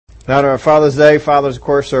Now, on our Father's Day, fathers, of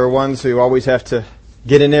course, are ones who always have to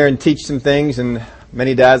get in there and teach some things, and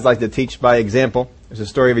many dads like to teach by example. There's a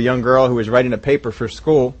story of a young girl who was writing a paper for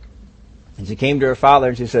school, and she came to her father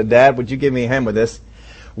and she said, "Dad, would you give me a hand with this?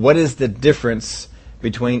 What is the difference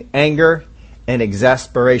between anger and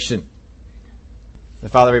exasperation?" The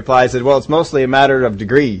father replied, "Well, it's mostly a matter of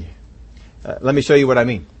degree. Let me show you what I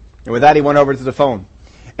mean." And with that, he went over to the phone,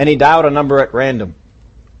 and he dialed a number at random.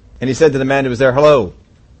 And he said to the man who was there, "Hello,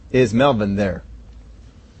 is Melvin there?"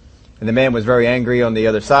 And the man was very angry on the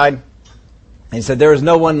other side. And he said, "There is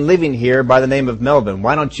no one living here by the name of Melvin.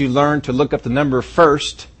 Why don't you learn to look up the number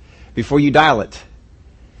first before you dial it?"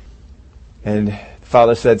 And the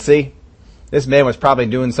father said, "See, this man was probably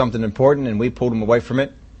doing something important, and we pulled him away from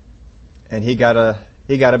it. And he got a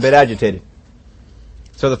bit agitated."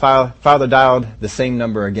 So the father dialed the same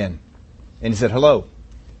number again. And he said, "Hello,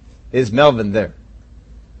 is Melvin there?"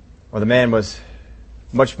 Well, the man was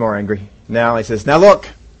much more angry. Now he says, "Now look,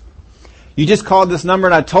 you just called this number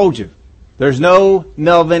and I told you. There's no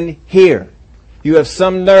Melvin here. You have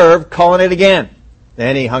some nerve calling it again."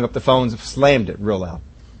 And he hung up the phone and slammed it real loud.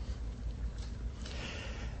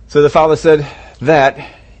 So the father said, "That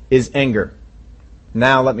is anger.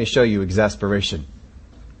 Now let me show you exasperation."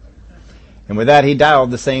 And with that, he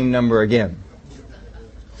dialed the same number again.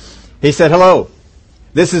 He said, "Hello,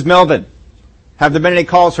 this is Melvin. Have there been any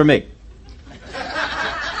calls for me?"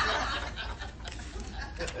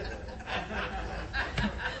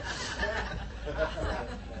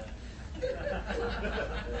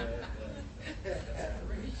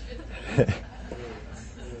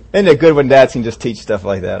 Isn't it good when dads can just teach stuff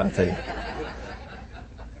like that, I'll tell you.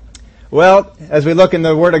 Well, as we look in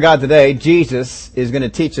the Word of God today, Jesus is going to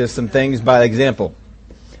teach us some things by example.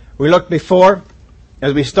 We looked before,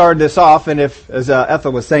 as we started this off, and as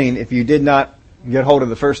Ethel was saying, if you did not get hold of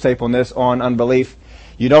the first tape on this, on unbelief,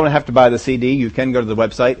 you don't have to buy the CD. You can go to the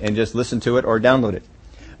website and just listen to it or download it.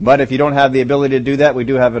 But if you don't have the ability to do that, we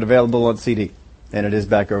do have it available on CD. And it is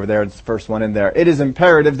back over there. It's the first one in there. It is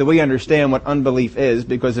imperative that we understand what unbelief is,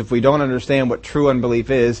 because if we don't understand what true unbelief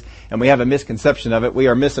is, and we have a misconception of it, we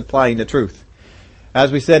are misapplying the truth.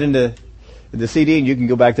 As we said in the CD, and you can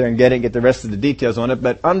go back there and get the rest of the details on it,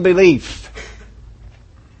 but unbelief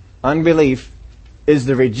is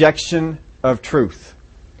the rejection of truth.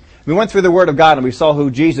 We went through the Word of God and we saw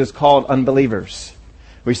who Jesus called unbelievers.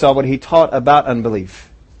 We saw what He taught about unbelief.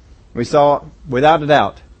 We saw, without a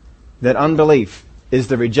doubt, that unbelief is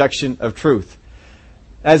the rejection of truth.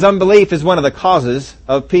 As unbelief is one of the causes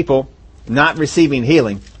of people not receiving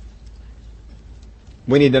healing,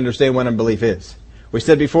 we need to understand what unbelief is. We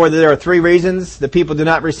said before that there are three reasons that people do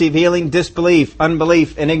not receive healing: disbelief,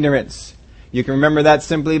 unbelief, and ignorance. You can remember that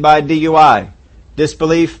simply by DUI.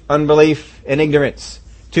 Disbelief, unbelief, and ignorance.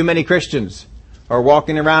 Too many Christians are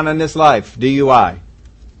walking around in this life DUI.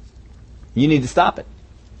 You need to stop it.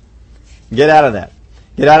 Get out of that.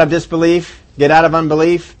 Get out of disbelief, get out of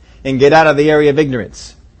unbelief, and get out of the area of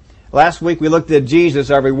ignorance. Last week we looked at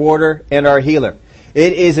Jesus, our rewarder and our healer.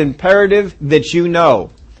 It is imperative that you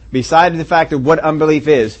know, besides the fact of what unbelief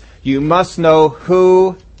is, you must know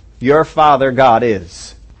who your Father God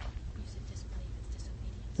is.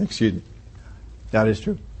 Excuse me. That is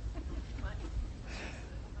true.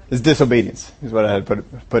 It's disobedience, is what I had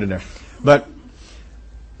put in there. But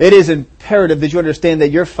it is imperative that you understand that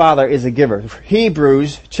your Father is a giver.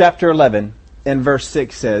 Hebrews chapter 11 and verse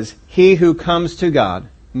 6 says, "He who comes to God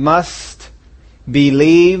must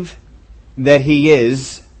believe that He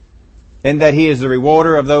is, and that He is the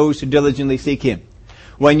rewarder of those who diligently seek Him."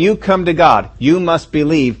 When you come to God, you must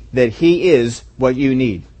believe that He is what you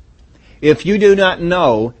need. If you do not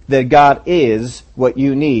know that God is what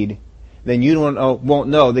you need, then you won't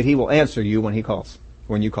know that He will answer you when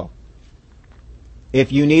you call.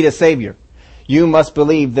 If you need a Savior, you must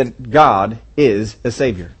believe that God is a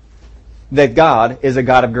Savior. That God is a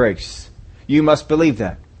God of grace. You must believe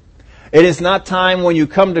that. It is not time when you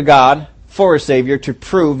come to God for a Savior to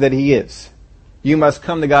prove that He is. You must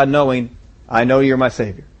come to God knowing, I know You're my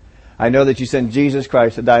Savior. I know that You sent Jesus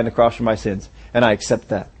Christ to die on the cross for my sins, and I accept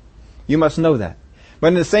that. You must know that. But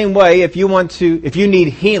in the same way, if you need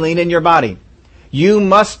healing in your body, you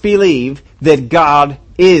must believe that God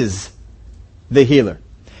is the healer.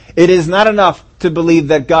 It is not enough to believe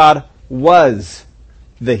that God was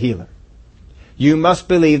the healer. You must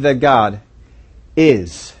believe that God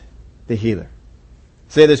is the healer.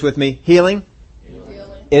 Say this with me. Healing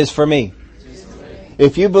is for me.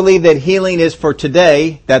 If you believe that healing is for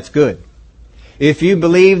today, that's good. If you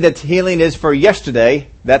believe that healing is for yesterday,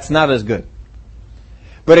 that's not as good.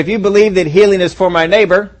 But if you believe that healing is for my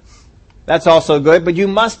neighbor, that's also good. But you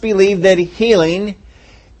must believe that healing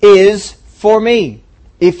is for me.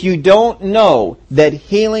 If you don't know that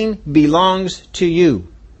healing belongs to you,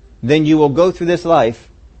 then you will go through this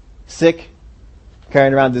life sick,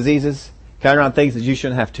 carrying around diseases, carrying around things that you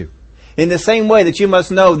shouldn't have to. In the same way that you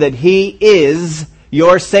must know that He is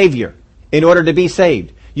your Savior in order to be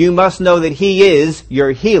saved. You must know that He is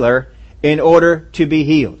your healer in order to be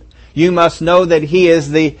healed. You must know that He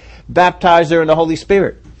is the baptizer in the Holy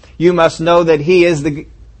Spirit. You must know that He is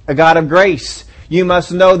a God of grace. You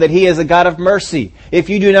must know that He is a God of mercy. If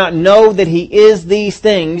you do not know that He is these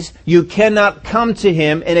things, you cannot come to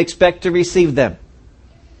Him and expect to receive them.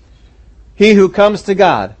 He who comes to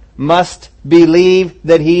God must believe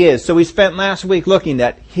that He is. So we spent last week looking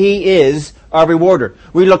at He is our rewarder.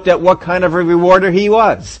 We looked at what kind of a rewarder He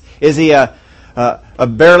was. Is He a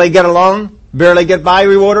barely get along, barely get by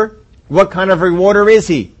rewarder? What kind of rewarder is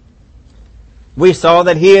He? We saw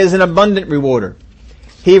that He is an abundant rewarder.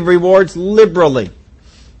 He rewards liberally.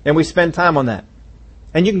 And we spend time on that.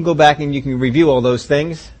 And you can go back and you can review all those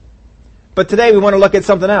things. But today we want to look at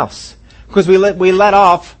something else. Because we let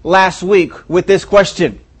off last week with this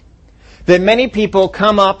question. That many people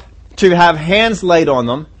come up to have hands laid on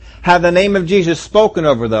them, have the name of Jesus spoken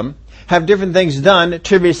over them, have different things done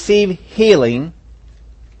to receive healing.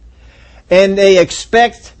 And they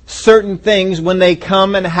expect certain things when they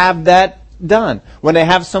come and have that done. When they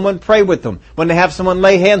have someone pray with them. When they have someone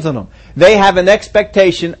lay hands on them. They have an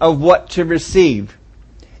expectation of what to receive.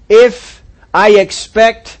 If I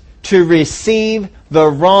expect to receive the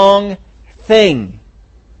wrong thing,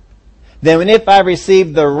 then if I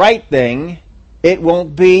receive the right thing, it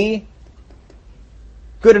won't be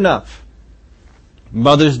good enough.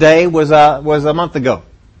 Mother's Day was a month ago.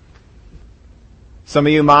 Some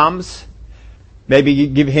of you moms, maybe you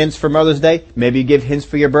give hints for Mother's Day. Maybe you give hints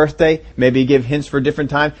for your birthday. Maybe you give hints for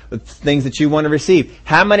different times, things that you want to receive.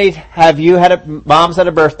 How many have you moms had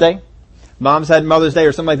a birthday? Moms had Mother's Day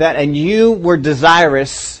or something like that, and you were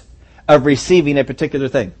desirous of receiving a particular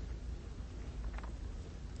thing?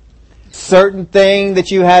 Certain thing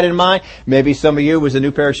that you had in mind. Maybe some of you was a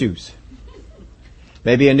new pair of shoes.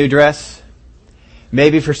 Maybe a new dress.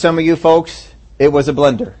 Maybe for some of you folks, it was a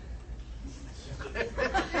blender.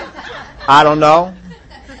 I don't know.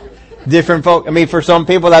 Different folk. I mean, for some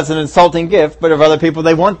people that's an insulting gift, but for other people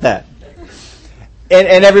they want that.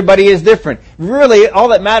 And everybody is different. Really, all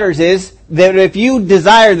that matters is that if you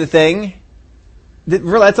desire the thing,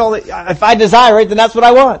 that's all. If I desire it, then that's what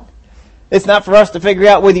I want. It's not for us to figure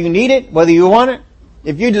out whether you need it, whether you want it.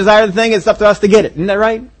 If you desire the thing, it's up to us to get it. Isn't that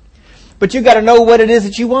right? But you got to know what it is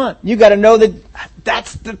that you want. You got to know that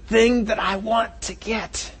that's the thing that I want to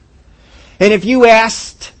get. And if you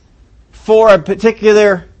asked for a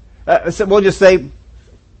particular, so we'll just say,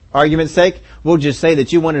 argument's sake, we'll just say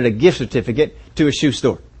that you wanted a gift certificate to a shoe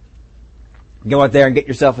store. Go out there and get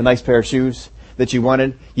yourself a nice pair of shoes that you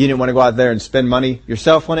wanted. You didn't want to go out there and spend money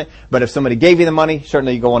yourself on it, but if somebody gave you the money,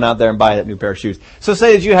 certainly you go on out there and buy that new pair of shoes. So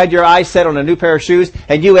say that you had your eyes set on a new pair of shoes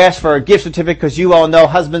and you asked for a gift certificate, because you all know,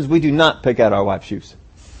 husbands, we do not pick out our wife's shoes.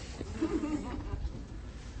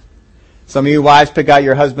 Some of you wives pick out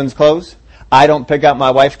your husband's clothes. I don't pick out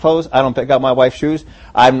my wife's clothes. I don't pick out my wife's shoes.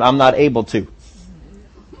 I'm not able to.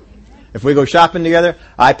 If we go shopping together,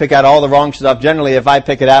 I pick out all the wrong stuff. Generally, if I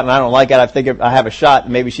pick it out and I don't like it, I think I have a shot,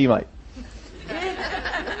 and maybe she might.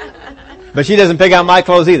 But she doesn't pick out my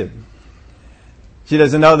clothes either. She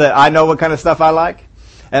doesn't know that I know what kind of stuff I like.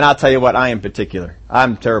 And I'll tell you what, I am particular.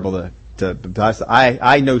 I'm terrible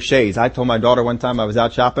I know shades. I told my daughter one time I was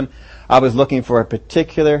out shopping, I was looking for a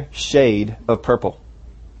particular shade of purple.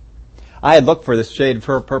 I had looked for this shade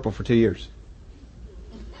of purple for 2 years.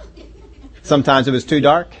 Sometimes it was too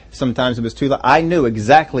dark. Sometimes it was too light. I knew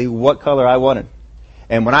exactly what color I wanted.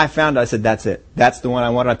 And when I found it, I said, that's it. That's the one I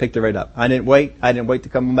wanted. I picked it right up. I didn't wait. I didn't wait to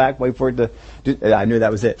come back, wait for it to do. I knew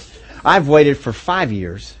that was it. I've waited for 5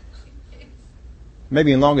 years,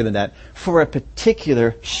 maybe even longer than that, for a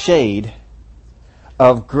particular shade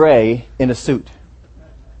of gray in a suit.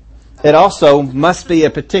 It also must be a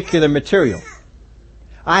particular material.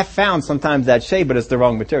 I found sometimes that shade, but it's the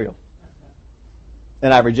wrong material.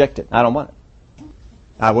 And I reject it. I don't want it.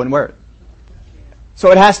 I wouldn't wear it.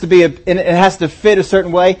 So it has to be it has to fit a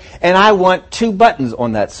certain way, and I want 2 buttons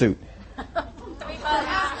on that suit.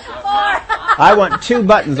 I want 2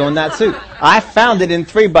 buttons on that suit. I found it in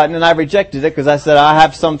 3-button, and I rejected it because I said I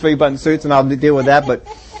have some 3-button suits, and I'll deal with that. But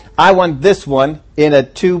I want this one in a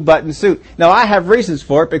 2-button suit. Now I have reasons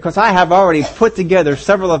for it, because I have already put together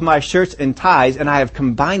several of my shirts and ties, and I have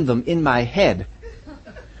combined them in my head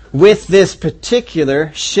with this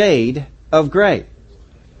particular shade of gray.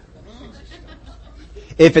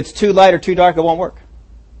 If it's too light or too dark, it won't work.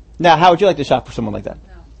 Now, how would you like to shop for someone like that?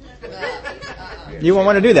 You won't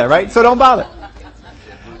want to do that, right? So don't bother.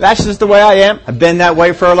 That's just the way I am. I've been that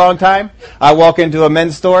way for a long time. I walk into a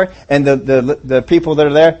men's store, and the people that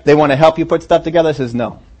are there, they want to help you put stuff together. I says,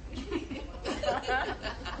 no.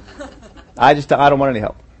 I don't want any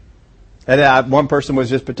help. And one person was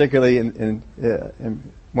just particularly in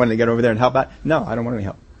wanting to get over there and help out. No, I don't want any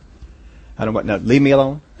help. Leave me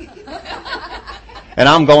alone. And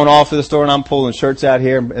I'm going off to the store and I'm pulling shirts out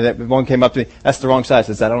here. And one came up to me. That's the wrong size.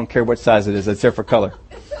 I said, I don't care what size it is. It's there for color.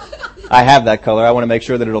 I have that color. I want to make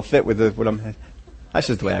sure that it'll fit with what I'm. That's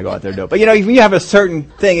just the way I go out there and do it. But if you have a certain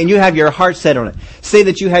thing and you have your heart set on it, say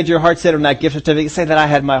that you had your heart set on that gift certificate. Say that I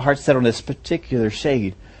had my heart set on this particular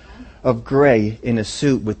shade of gray in a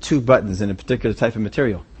suit with 2 buttons in a particular type of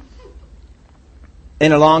material.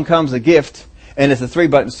 And along comes a gift, and it's a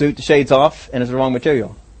 3-button suit, the shade's off, and it's the wrong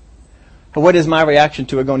material. What is my reaction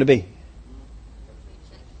to it going to be?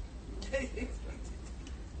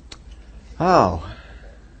 Oh.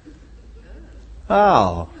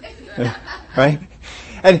 Right?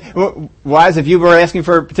 And wives, if you were asking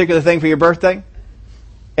for a particular thing for your birthday,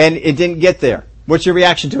 and it didn't get there, what's your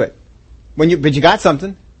reaction to it? But you got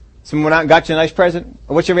something. Someone went out and got you a nice present.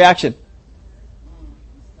 What's your reaction?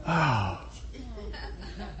 Oh,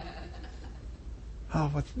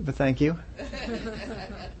 but thank you.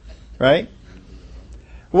 Right?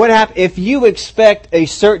 What happens if you expect a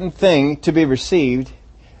certain thing to be received,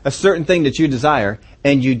 a certain thing that you desire,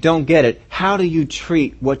 and you don't get it? How do you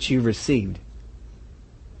treat what you received?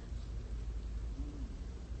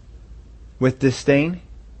 With disdain?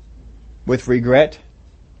 With regret?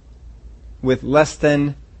 With less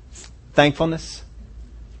than thankfulness?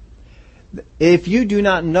 If you do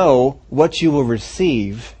not know what you will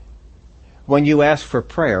receive when you ask for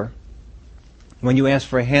prayer, when you ask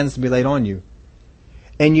for hands to be laid on you,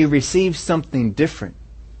 and you receive something different,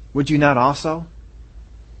 would you not also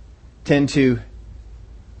tend to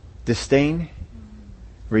disdain,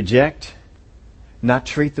 reject, not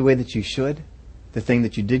treat the way that you should the thing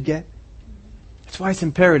that you did get? That's why it's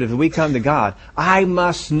imperative that we come to God. I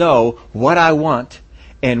must know what I want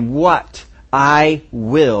and what I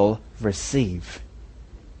will receive.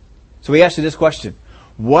 So we ask you this question.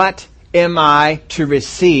 What am I to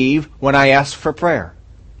receive when I ask for prayer?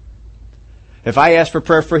 If I ask for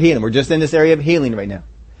prayer for healing, we're just in this area of healing right now.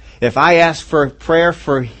 If I ask for prayer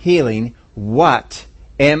for healing, what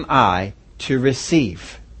am I to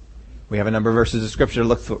receive? We have a number of verses of Scripture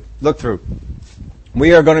to look through.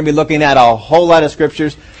 We are going to be looking at a whole lot of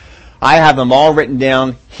Scriptures. I have them all written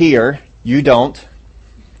down here. You don't.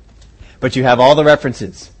 But you have all the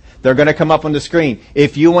references. They're going to come up on the screen.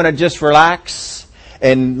 If you want to just relax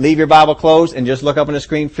and leave your Bible closed and just look up on the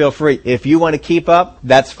screen, feel free. If you want to keep up,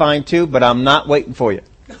 that's fine too, but I'm not waiting for you.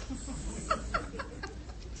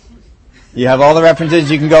 You have all the references.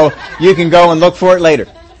 You can go and look for it later.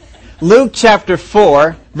 Luke chapter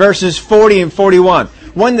 4, verses 40 and 41.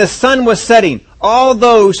 When the sun was setting, all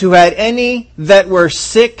those who had any that were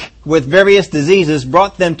sick with various diseases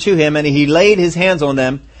brought them to him, and he laid his hands on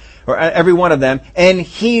them, or every one of them, and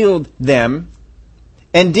healed them.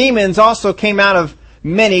 And demons also came out of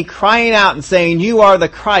many, crying out and saying, "You are the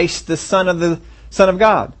Christ, the Son of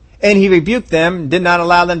God." And he rebuked them, did not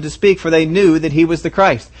allow them to speak, for they knew that he was the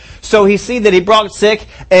Christ. So he see that he brought sick,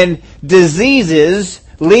 and diseases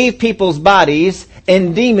leave people's bodies,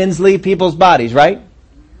 and demons leave people's bodies, right?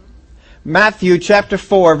 Matthew chapter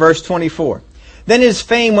 4, verse 24. Then his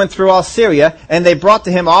fame went through all Syria, and they brought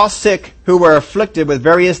to him all sick who were afflicted with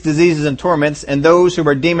various diseases and torments, and those who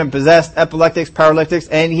were demon-possessed, epileptics, paralytics,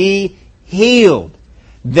 and he healed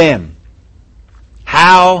them.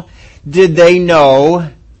 How did they know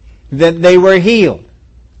that they were healed?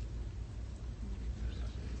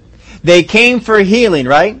 They came for healing,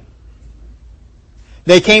 right?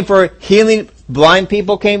 They came for healing. Blind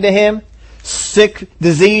people came to him. Sick,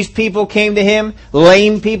 diseased people came to him.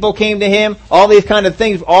 Lame people came to him. All these kind of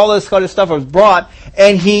things, all this kind of stuff was brought,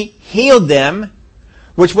 and he healed them.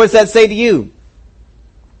 Which, what's that say to you?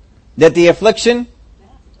 That the affliction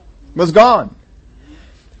was gone.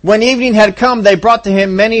 When evening had come, they brought to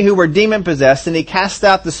him many who were demon-possessed, and he cast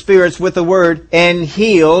out the spirits with a word, and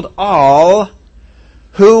healed all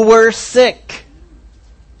who were sick.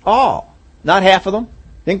 All. Not half of them.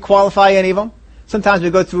 Didn't qualify any of them. Sometimes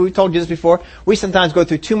we told you this before, we sometimes go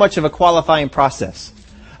through too much of a qualifying process.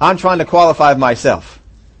 I'm trying to qualify myself.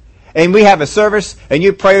 And we have a service, and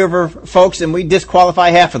you pray over folks, and we disqualify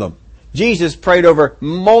half of them. Jesus prayed over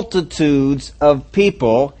multitudes of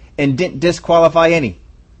people and didn't disqualify any.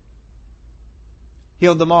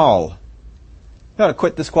 Healed them all. You ought to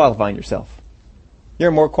quit disqualifying yourself.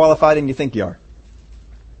 You're more qualified than you think you are.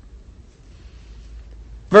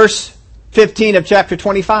 Verse 15 of chapter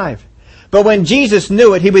 25. But when Jesus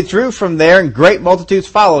knew it, he withdrew from there, and great multitudes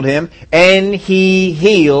followed him, and he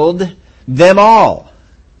healed them all.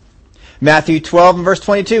 Matthew 12 and verse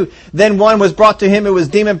 22. Then one was brought to him who was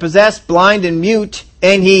demon-possessed, blind and mute,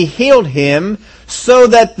 and he healed him, so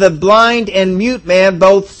that the blind and mute man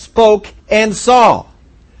both spoke and saw.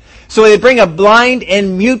 So they bring a blind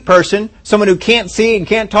and mute person, someone who can't see and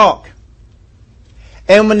can't talk.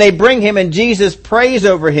 And when they bring him and Jesus prays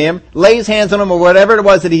over him, lays hands on him or whatever it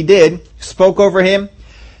was that he did, spoke over him,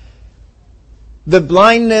 the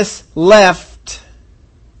blindness left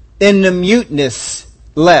and the muteness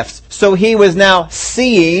left. So he was now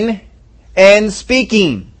seeing and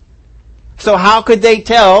speaking. So how could they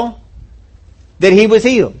tell that he was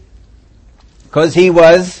healed? Because he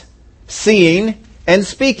was seeing and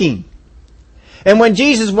speaking. And when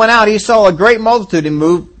Jesus went out, he saw a great multitude and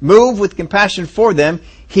moved with compassion for them.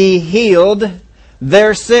 He healed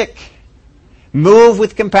their sick. Moved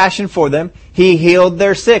with compassion for them. He healed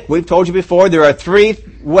their sick. We've told you before, there are 3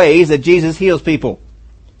 ways that Jesus heals people.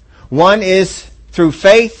 One is through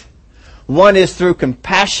faith. One is through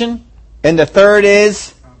compassion. And the third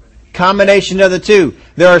is combination of the two.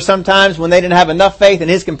 There are some times when they didn't have enough faith and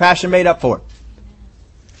his compassion made up for it.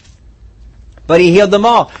 But he healed them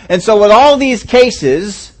all. And so with all these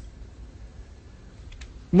cases,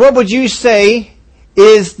 what would you say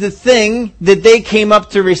is the thing that they came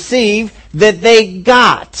up to receive that they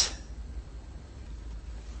got?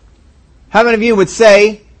 How many of you would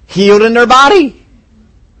say healed in their body?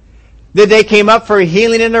 That they came up for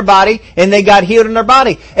healing in their body and they got healed in their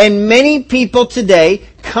body. And many people today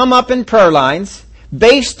come up in prayer lines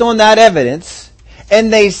based on that evidence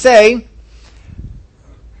and they say,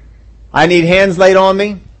 I need hands laid on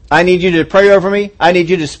me. I need you to pray over me. I need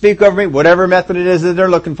you to speak over me, whatever method it is that they're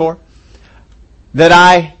looking for. That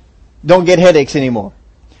I don't get headaches anymore.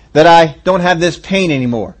 That I don't have this pain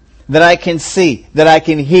anymore. That I can see. That I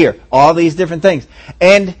can hear. All these different things.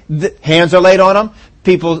 And the hands are laid on them.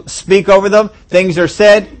 People speak over them. Things are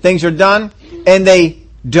said. Things are done. And they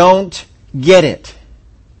don't get it.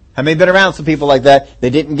 How many have been around some people like that? They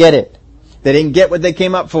didn't get it. They didn't get what they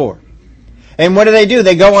came up for. And what do?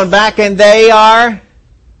 They go on back and they are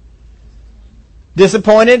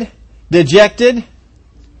disappointed, dejected,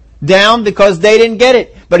 down because they didn't get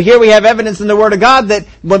it. But here we have evidence in the Word of God that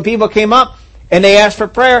when people came up and they asked for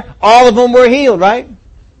prayer, all of them were healed, right?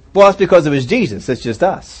 Well, that's because it was Jesus. It's just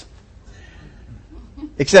us.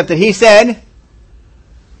 Except that he said,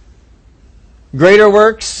 greater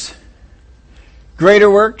works.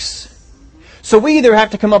 So we either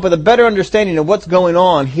have to come up with a better understanding of what's going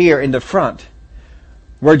on here in the front,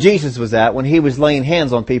 where Jesus was at when he was laying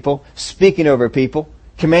hands on people, speaking over people,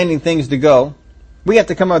 commanding things to go. We have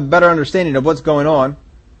to come up with a better understanding of what's going on.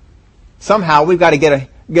 Somehow we've got to get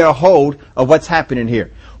a hold of what's happening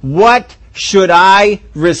here. What should I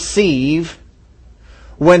receive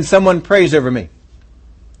when someone prays over me?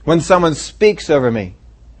 When someone speaks over me?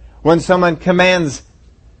 When someone commands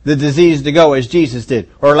the disease to go as Jesus did,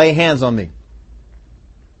 or lay hands on me?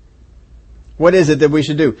 What is it that we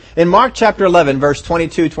should do? In Mark chapter 11, verse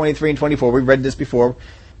 22, 23, and 24, we've read this before.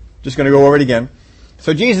 Just going to go over it again.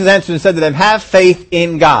 So Jesus answered and said to them, have faith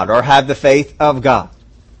in God, or have the faith of God.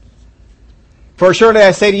 For surely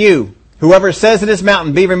I say to you, whoever says to this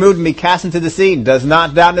mountain, be removed and be cast into the sea, and does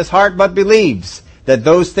not doubt in his heart, but believes that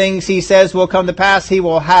those things he says will come to pass, he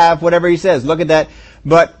will have whatever he says. Look at that.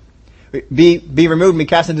 But be removed and be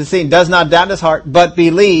cast into the sea, and does not doubt in his heart, but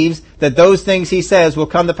believes that those things he says will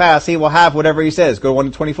come to pass, he will have whatever he says. Go 1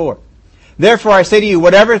 to 24. Therefore I say to you,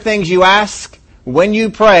 whatever things you ask when you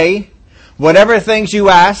pray,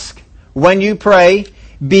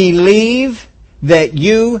 believe that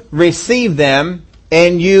you receive them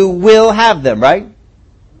and you will have them, right?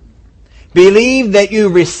 Believe that you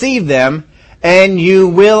receive them and you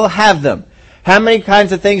will have them. How many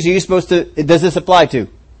kinds of things are you supposed to, does this apply to?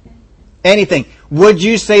 Anything. Would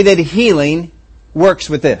you say that healing works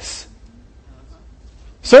with this?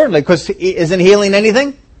 Certainly, because isn't healing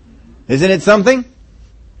anything? Isn't it something?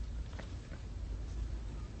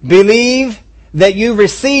 Believe that you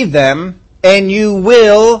receive them and you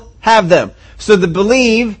will have them. So the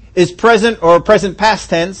believe is present or present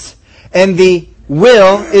past tense, and the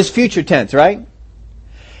will is future tense, right?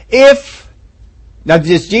 Now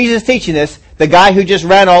is Jesus teaching this, the guy who just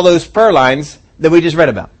ran all those prayer lines that we just read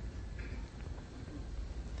about?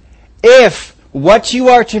 If what you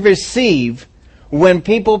are to receive when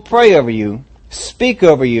people pray over you, speak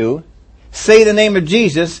over you, say the name of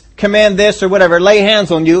Jesus, command this or whatever, lay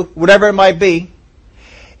hands on you, whatever it might be,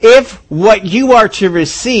 if what you are to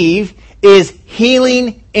receive is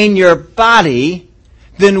healing in your body,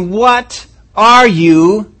 then what are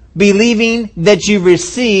you believing that you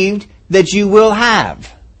received that you will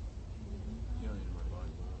have?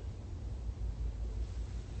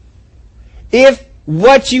 If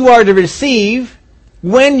what you are to receive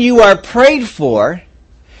when you are prayed for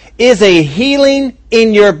is a healing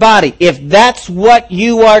in your body, if that's what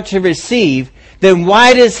you are to receive, then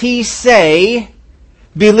why does he say,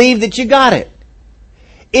 believe that you got it?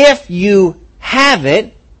 If you have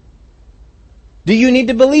it, do you need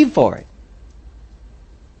to believe for it?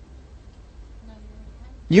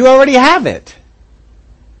 You already have it.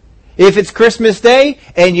 If it's Christmas Day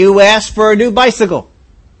and you ask for a new bicycle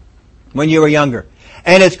when you were younger,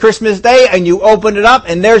 and it's Christmas Day and you open it up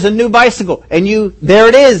and there's a new bicycle and there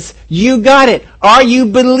it is. You got it. Are you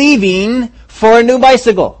believing for a new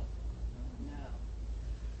bicycle? No.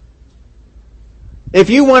 If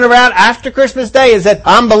you went around after Christmas Day and said,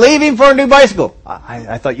 I'm believing for a new bicycle.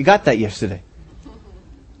 I thought you got that yesterday.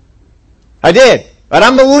 I did. But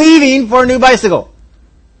I'm believing for a new bicycle.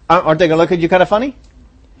 Aren't they going to look at you kind of funny?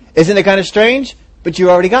 Isn't it kind of strange? But you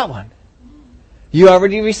already got one. You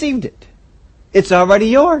already received it. It's already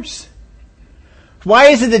yours. Why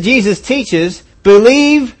is it that Jesus teaches,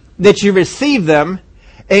 believe that you receive them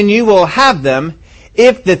and you will have them,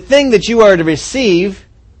 if the thing that you are to receive,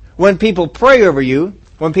 when people pray over you,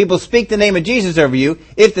 when people speak the name of Jesus over you,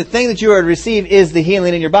 if the thing that you are to receive is the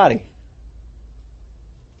healing in your body?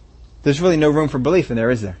 There's really no room for belief in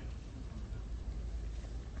there, is there?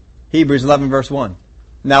 Hebrews 11 verse 1.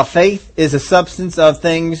 Now faith is the substance of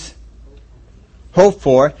things hoped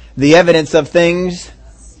for, the evidence of things.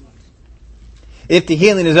 If the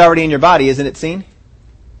healing is already in your body, isn't it seen?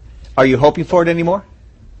 Are you hoping for it anymore?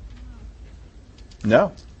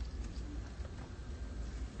 No.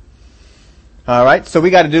 All right, so we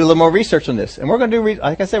got to do a little more research on this. And we're going to do,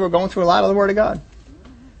 like I said, we're going through a lot of the Word of God.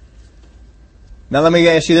 Now let me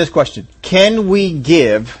ask you this question. Can we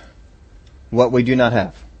give what we do not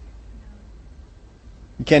have?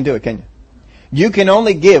 You can't do it, can you? You can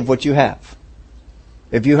only give what you have.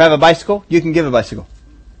 If you have a bicycle, you can give a bicycle.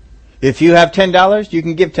 If you have $10, you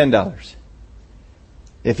can give $10.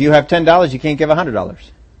 If you have $10, you can't give $100.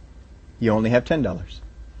 You only have $10.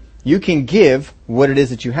 You can give what it is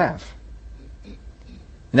that you have.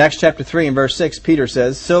 In Acts chapter 3 and verse 6, Peter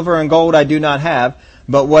says, silver and gold I do not have,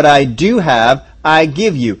 but what I do have, I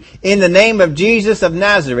give you. In the name of Jesus of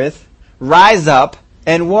Nazareth, rise up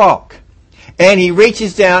and walk. And he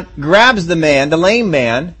reaches down, grabs the man, the lame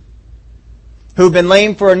man, who'd been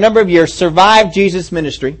lame for a number of years, survived Jesus'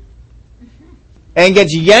 ministry, and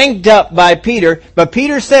gets yanked up by Peter. But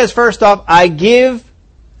Peter says, first off, I give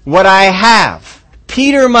what I have.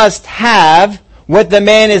 Peter must have what the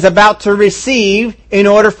man is about to receive in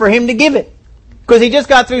order for him to give it. Because he just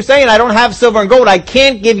got through saying, I don't have silver and gold. I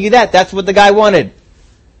can't give you that. That's what the guy wanted.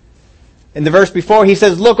 In the verse before, he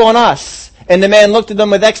says, look on us. And the man looked at them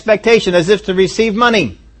with expectation as if to receive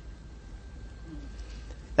money.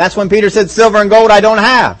 That's when Peter said, silver and gold I don't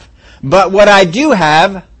have. But what I do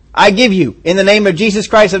have, I give you. In the name of Jesus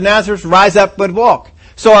Christ of Nazareth, rise up and walk.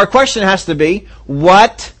 So our question has to be,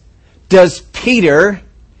 what does Peter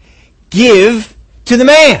give to the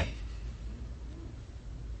man?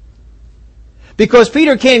 Because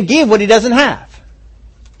Peter can't give what he doesn't have.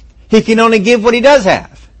 He can only give what he does have.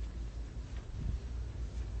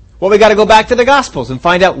 Well, we got to go back to the Gospels and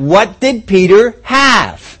find out, what did Peter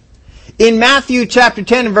have? In Matthew chapter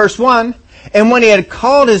 10 and verse 1, and when he had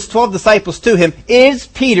called his 12 disciples to him, is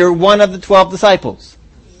Peter one of the 12 disciples?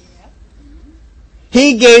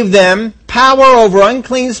 He gave them power over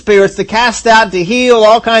unclean spirits to cast out, to heal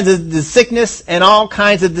all kinds of sickness and all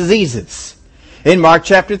kinds of diseases. In Mark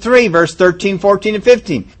chapter 3, verse 13, 14, and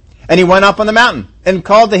 15. And he went up on the mountain and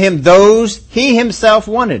called to him those he himself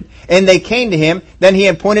wanted. And they came to him. Then he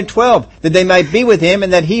appointed 12, that they might be with him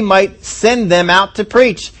and that he might send them out to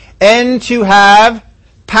preach and to have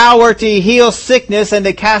power to heal sickness and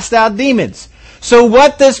to cast out demons. So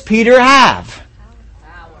what does Peter have?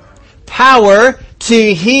 Power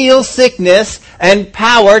to heal sickness and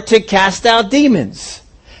power to cast out demons.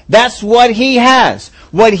 That's what he has.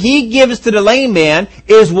 What he gives to the lame man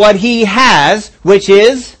is what he has, which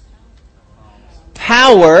is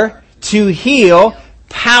power to heal,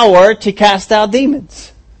 power to cast out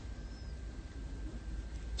demons.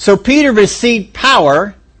 So Peter received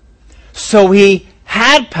power, so he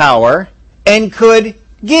had power and could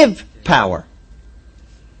give power.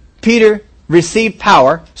 Peter received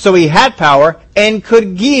power, so he had power and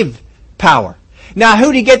could give power. Now, who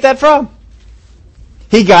did he get that from?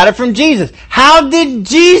 He got it from Jesus. How did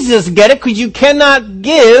Jesus get it? Because you cannot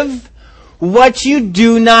give what you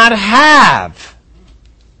do not have.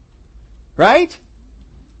 Right?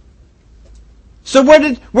 So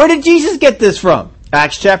where did Jesus get this from?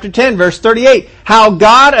 Acts chapter 10, verse 38. How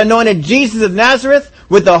God anointed Jesus of Nazareth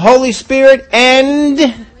with the Holy Spirit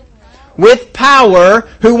and with power,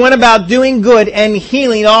 who went about doing good and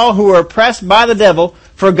healing all who were oppressed by the devil,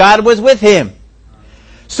 for God was with him.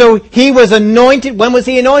 So he was anointed. When was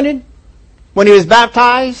he anointed? When he was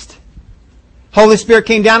baptized. Holy Spirit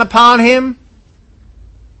came down upon him.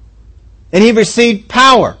 And he received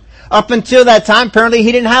power. Up until that time, apparently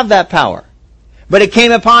he didn't have that power. But it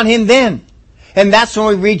came upon him then. And that's when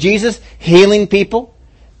we read Jesus healing people,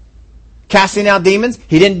 casting out demons.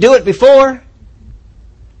 He didn't do it before,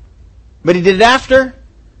 but he did it after.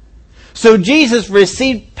 So Jesus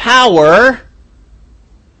received power.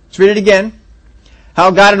 Let's read it again.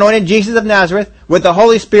 How God anointed Jesus of Nazareth with the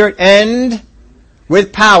Holy Spirit and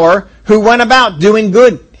with power, who went about doing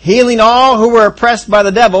good, healing all who were oppressed by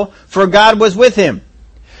the devil, for God was with him.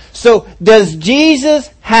 So, does Jesus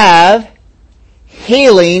have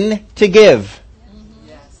healing to give?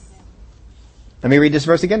 Yes. Let me read this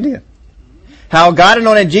verse again to you. How God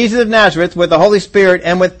anointed Jesus of Nazareth with the Holy Spirit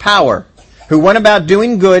and with power, who went about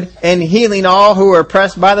doing good and healing all who were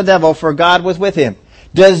oppressed by the devil, for God was with him.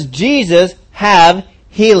 Does Jesus have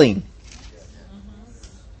healing?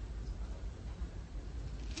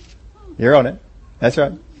 You're on it. That's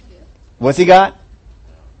right. What's he got?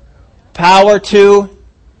 Power to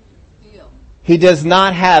heal. He does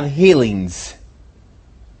not have healings.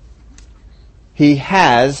 He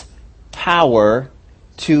has power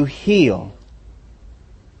to heal.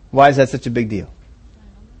 Why is that such a big deal?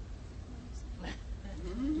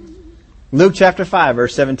 Luke chapter 5,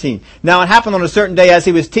 verse 17. Now it happened on a certain day as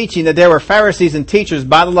he was teaching that there were Pharisees and teachers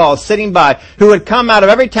by the law sitting by, who had come out of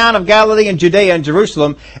every town of Galilee and Judea and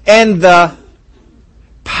Jerusalem, and the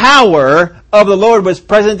power of the Lord was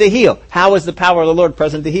present to heal. How was the power of the Lord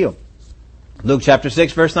present to heal? Luke chapter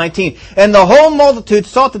 6, verse 19. And the whole multitude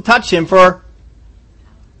sought to touch him, for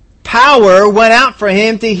power went out for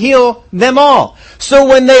him to heal them all. So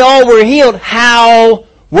when they all were healed, how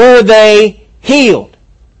were they healed?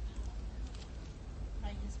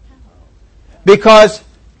 Because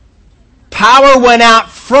power went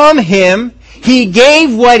out from him. He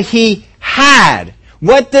gave what he had.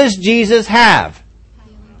 What does Jesus have?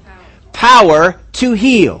 Power to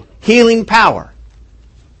heal. Healing power.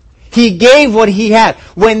 He gave what he had.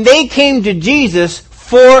 When they came to Jesus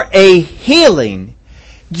for a healing,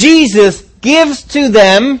 Jesus gives to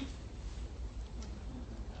them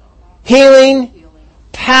healing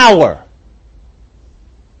power.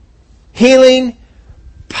 Healing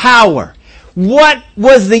power. What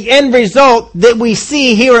was the end result that we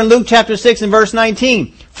see here in Luke chapter 6 and verse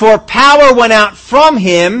 19? For power went out from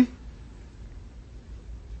him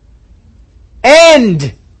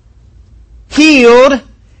and healed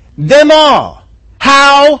them all.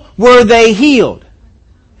 How were they healed?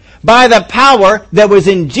 By the power that was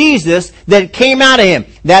in Jesus that came out of him.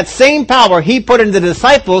 That same power he put into the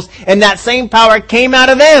disciples, and that same power came out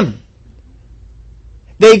of them.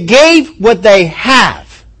 They gave what they have.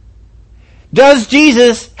 Does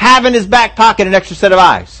Jesus have in his back pocket an extra set of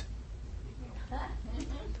eyes?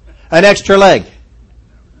 An extra leg?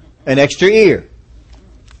 An extra ear?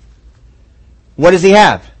 What does he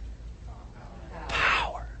have?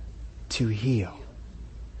 Power to heal.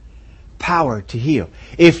 Power to heal.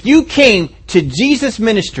 If you came to Jesus'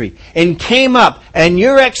 ministry and came up and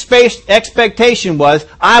your expectation was,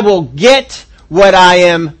 I will get what I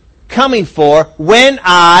am coming for when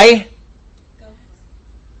I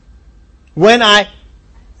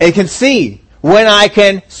can see, when I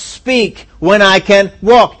can speak, when I can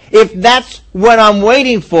walk. If that's what I'm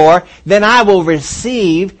waiting for, then I will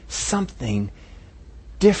receive something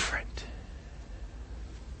different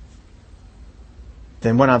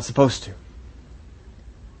than what I'm supposed to.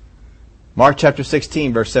 Mark chapter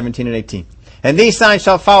 16, verse 17 and 18. And these signs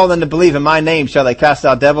shall follow them that believe in my name. Shall they cast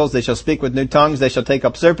out devils? They shall speak with new tongues. They shall take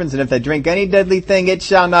up serpents. And if they drink any deadly thing, it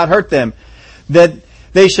shall not hurt them. That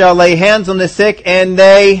they shall lay hands on the sick, and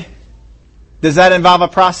does that involve a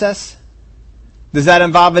process? Does that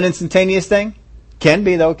involve an instantaneous thing? Can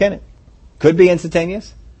be though, can it? Could be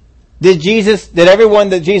instantaneous. Did everyone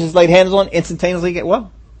that Jesus laid hands on instantaneously get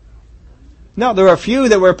well? No, there were a few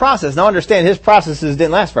that were a process. Now understand, his processes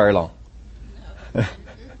didn't last very long.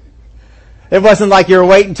 It wasn't like you were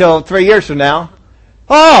waiting until 3 years from now.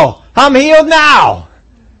 Oh, I'm healed now.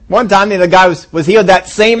 One time the guy was healed that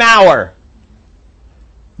same hour.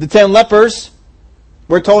 The 10 lepers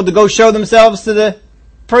were told to go show themselves to the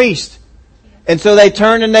priest. And so they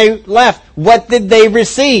turned and they left. What did they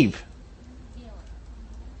receive?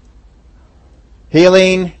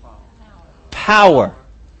 Healing power.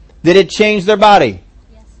 Did it change their body?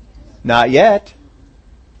 Not yet.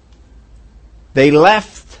 They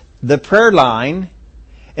left the prayer line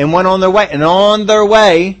and went on their way. And on their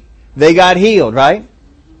way, they got healed, right?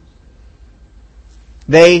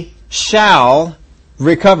 They shall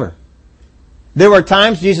recover. There were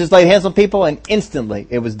times Jesus laid hands on people and instantly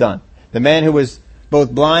it was done. The man who was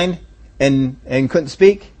both blind and couldn't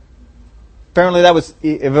speak, apparently that was,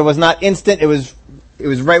 if it was not instant, it was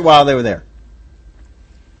right while they were there.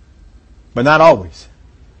 But not always.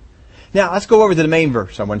 Now, let's go over to the main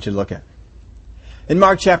verse I want you to look at. In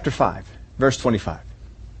Mark chapter 5, verse 25.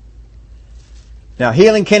 Now,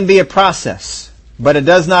 healing can be a process, but it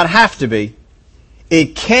does not have to be.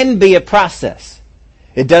 It can be a process.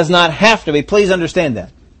 It does not have to be. Please understand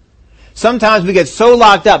that. Sometimes we get so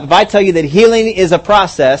locked up. If I tell you that healing is a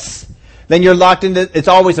process, then you're locked into, it's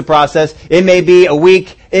always a process. It may be a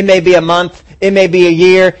week. It may be a month. It may be a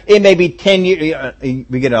year. It may be 10 years.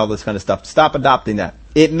 We get all this kind of stuff. Stop adopting that.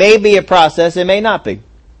 It may be a process. It may not be.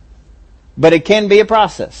 But it can be a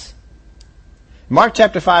process. Mark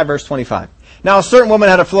chapter 5, verse 25. Now a certain woman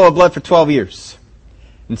had a flow of blood for 12 years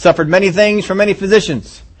and suffered many things from many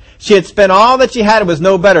physicians. She had spent all that she had and was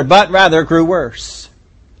no better, but rather grew worse.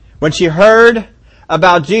 When she heard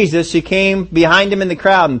about Jesus, she came behind him in the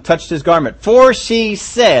crowd and touched his garment. For she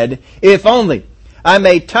said, if only I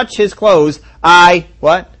may touch his clothes,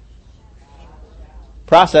 what?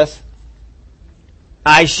 Process.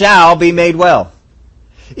 I shall be made well.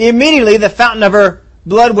 Immediately the fountain of her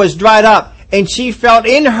blood was dried up, and she felt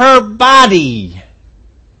in her body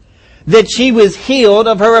that she was healed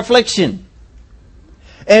of her affliction.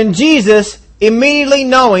 And Jesus, immediately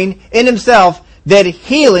knowing in himself that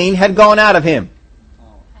healing had gone out of him.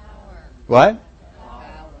 Power. What?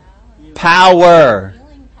 Power.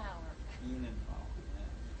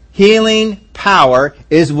 Healing power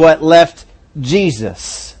is what left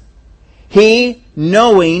Jesus. He,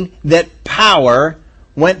 knowing that power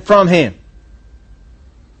went from him,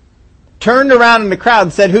 turned around in the crowd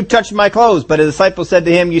and said, who touched my clothes? But his disciples said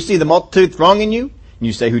to him, you see the multitude thronging you? And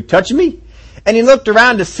you say, who touched me? And he looked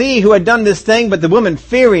around to see who had done this thing, but the woman,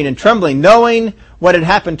 fearing and trembling, knowing what had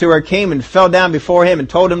happened to her, came and fell down before him and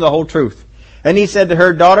told him the whole truth. And he said to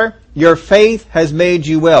her, daughter, your faith has made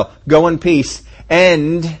you well. Go in peace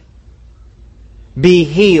and be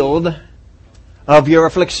healed of your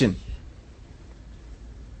affliction.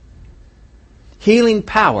 Healing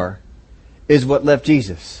power is what left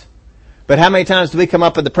Jesus. But how many times do we come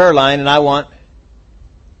up with the prayer line and I want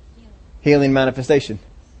healing manifestation?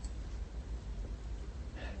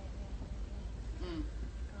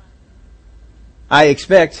 I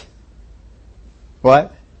expect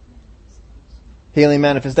what? Healing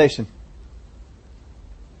manifestation.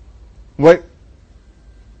 What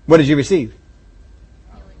did you receive?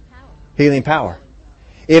 Healing power.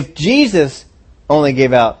 If Jesus only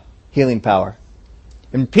gave out healing power,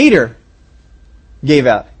 and Peter gave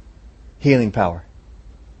out healing power,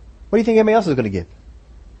 what do you think anybody else is going to give?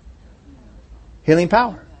 Healing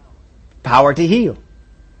power. Power to heal.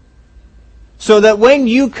 So that when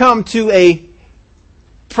you come to a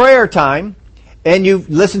prayer time and you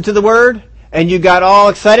listen to the word and you got all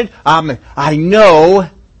excited, I know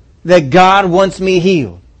that God wants me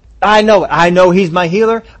healed. I know it. I know He's my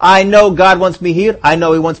healer. I know God wants me healed. I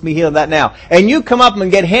know He wants me healed that now. And you come up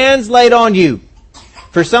and get hands laid on you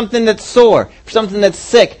for something that's sore, for something that's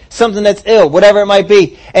sick, something that's ill, whatever it might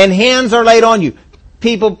be. And hands are laid on you.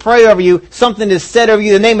 People pray over you. Something is said over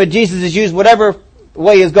you. The name of Jesus is used. Whatever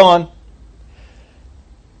way is gone.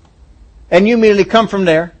 And you immediately come from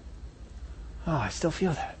there. Oh, I still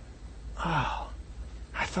feel that. Oh,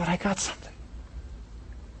 I thought I got something.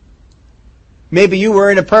 Maybe you were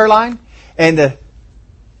in a prayer line and the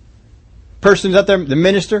person who's up there, the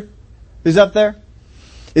minister who's up there,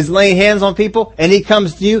 is laying hands on people, and he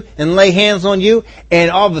comes to you and lay hands on you, and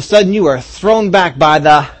all of a sudden you are thrown back by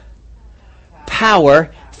the power,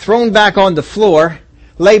 thrown back on the floor,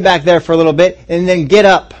 lay back there for a little bit, and then get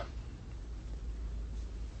up.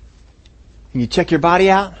 And you check your body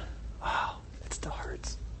out. Oh, it still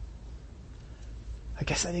hurts. I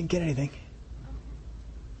guess I didn't get anything.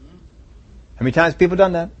 How many times have people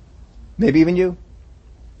done that? Maybe even you.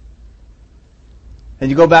 And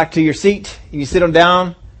you go back to your seat, and you sit them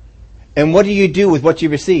down, and what do you do with what you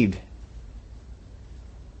received?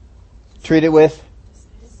 Treat it with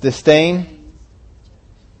disdain,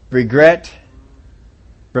 regret,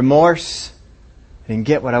 remorse. I didn't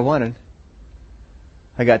get what I wanted.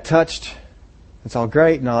 I got touched. It's all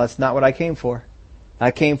great. No, that's not what I came for.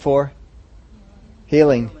 I came for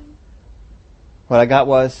healing. What I got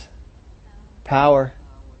was power.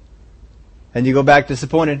 And you go back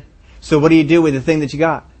disappointed. So what do you do with the thing that you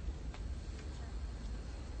got?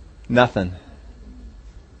 Nothing.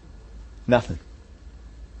 Nothing.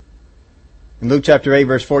 In Luke chapter 8,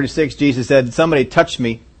 verse 46, Jesus said, somebody touched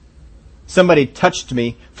me,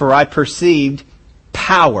 for I perceived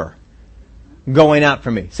power going out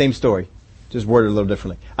from me. Same story, just worded a little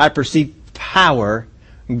differently. I perceived power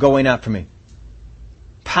going out from me.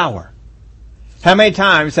 Power. How many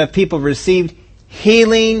times have people received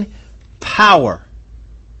healing power,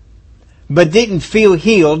 but didn't feel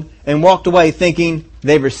healed and walked away thinking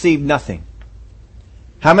they received nothing?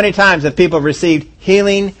 How many times have people received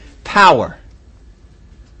healing power,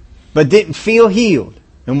 but didn't feel healed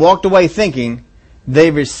and walked away thinking they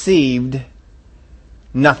received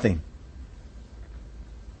nothing?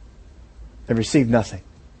 They received nothing.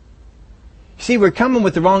 See, we're coming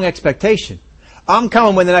with the wrong expectation. I'm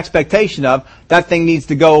coming with an expectation of that thing needs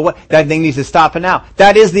to go away, that thing needs to stop it now.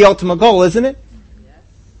 That is the ultimate goal, isn't it? Yes.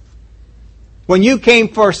 When you came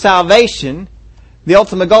for salvation, the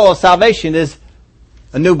ultimate goal of salvation is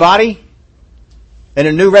a new body and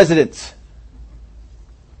a new residence.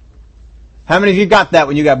 How many of you got that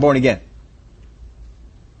when you got born again?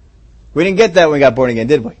 We didn't get that when we got born again,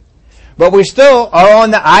 did we? But we still are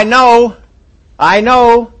on the, I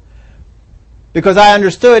know, because I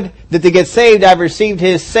understood that to get saved, I've received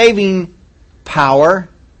His saving power.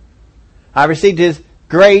 I've received His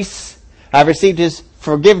grace. I've received His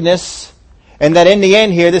forgiveness. And that in the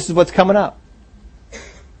end here, this is what's coming up.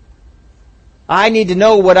 I need to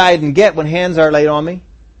know what I can get when hands are laid on me,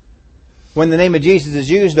 when the name of Jesus is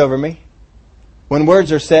used over me, when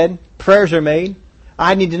words are said, prayers are made.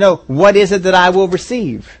 I need to know, what is it that I will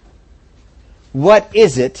receive? What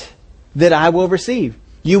is it that I will receive?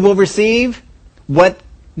 You will receive what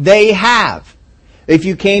they have. If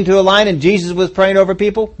you came to a line and Jesus was praying over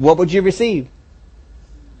people, what would you receive?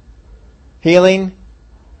 Healing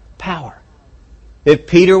power. If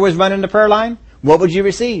Peter was running the prayer line, what would you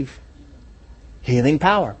receive? Healing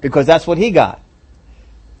power, because that's what he got.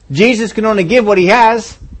 Jesus can only give what he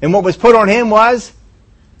has, and what was put on him was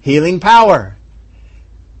healing power.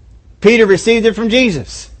 Peter received it from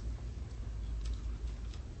Jesus.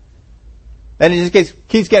 And it just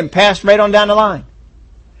keeps getting passed right on down the line.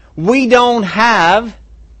 We don't have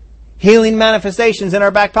healing manifestations in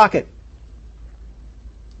our back pocket.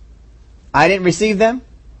 I didn't receive them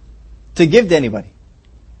to give to anybody.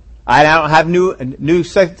 I don't have a new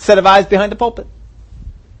set of eyes behind the pulpit.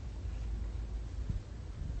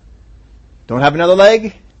 Don't have another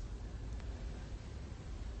leg.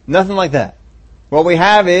 Nothing like that. What we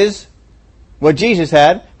have is what Jesus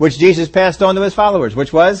had, which Jesus passed on to His followers,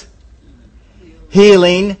 which was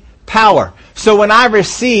healing power. So when I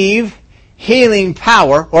receive healing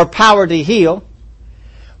power, or power to heal,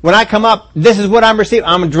 when I come up, this is what I'm receiving.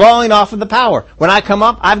 I'm drawing off of the power. When I come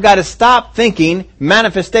up, I've got to stop thinking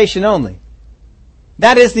manifestation only.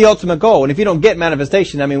 That is the ultimate goal. And if you don't get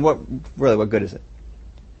manifestation, I mean, what good is it?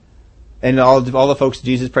 And all the folks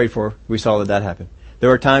Jesus prayed for, we saw that happened. There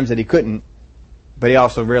were times that He couldn't, but He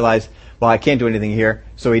also realized, well, I can't do anything here,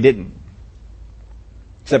 so He didn't.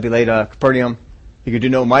 Except He laid Capernaum. He could do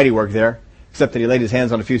no mighty work there, except that He laid His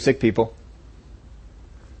hands on a few sick people.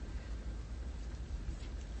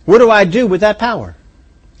 What do I do with that power?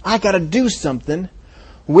 I got to do something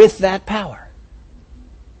with that power.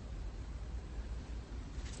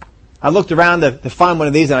 I looked around to find one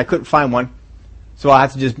of these, and I couldn't find one. So I'll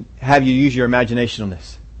have to just have you use your imagination on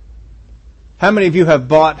this. How many of you have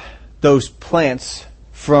bought those plants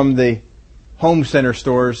from the home center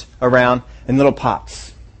stores around in little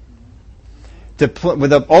pots with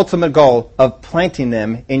the ultimate goal of planting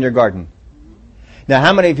them in your garden? Now,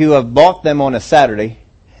 how many of you have bought them on a Saturday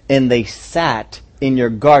and they sat in your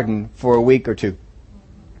garden for a week or two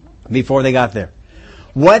before they got there?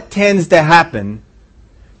 What tends to happen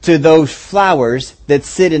to those flowers that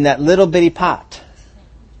sit in that little bitty pot?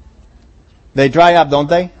 They dry up, don't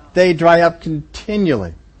they? They dry up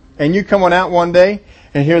continually. And you come on out one day,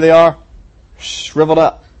 and here they are, shriveled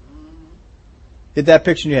up. Get that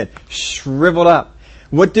picture in your head. Shriveled up.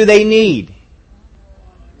 What do they need?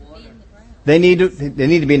 They need to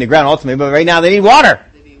be in the ground ultimately, but right now they need water.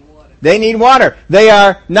 They need water. They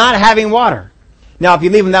are not having water. Now, if you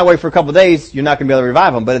leave them that way for a couple of days, you're not going to be able to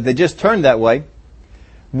revive them. But if they just turn that way,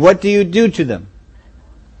 what do you do to them?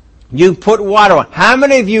 You put water on. How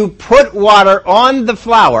many of you put water on the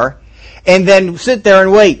flower and then sit there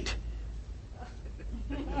and wait?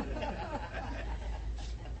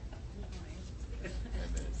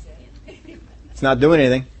 It's not doing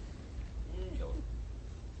anything.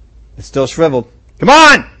 It's still shriveled. Come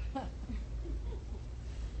on!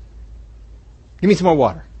 Give me some more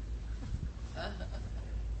water.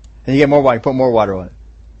 And you get more water. You put more water on it.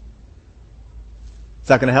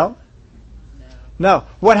 that going to help? No.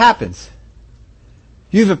 What happens?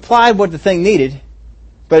 You've applied what the thing needed,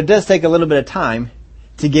 but it does take a little bit of time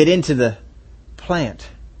to get into the plant,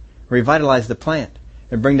 revitalize the plant,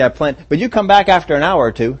 and bring that plant. But you come back after an hour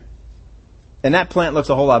or two, and that plant looks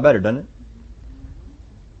a whole lot better, doesn't it?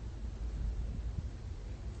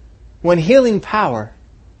 When healing power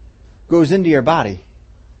goes into your body,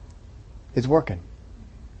 it's working.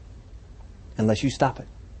 Unless you stop it.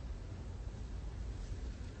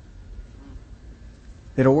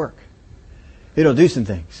 It'll work. It'll do some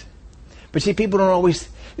things. But see, people don't always,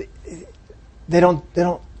 they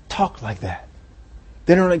don't talk like that.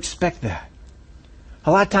 They don't expect that.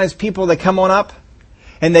 A lot of times people, they come on up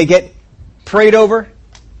and they get prayed over.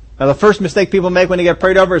 Now, the first mistake people make when they get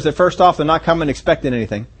prayed over is that first off, they're not coming expecting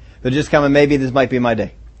anything. They're just coming, maybe this might be my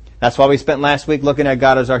day. That's why we spent last week looking at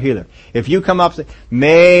God as our healer. If you come up and say,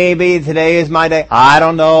 maybe today is my day. I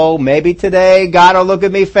don't know. Maybe today God will look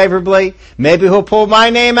at me favorably. Maybe He'll pull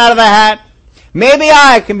my name out of the hat. Maybe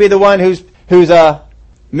I can be the one who's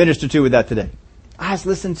ministered to with that today. I was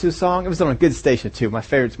listening to a song. It was on a good station too. My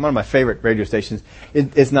favorite, one of my favorite radio stations.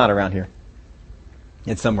 It's not around here.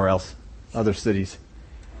 It's somewhere else. Other cities.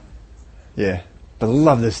 Yeah. But I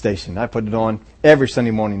love this station. I put it on every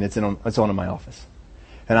Sunday morning. It's on in my office.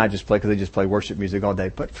 And I just play because they just play worship music all day.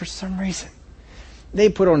 But for some reason, they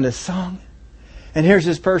put on this song. And here's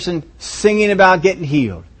this person singing about getting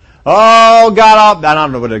healed. Oh, God, I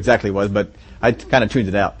don't know what it exactly was, but I kind of tuned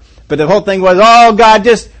it out. But the whole thing was, oh, God,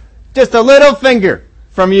 just a little finger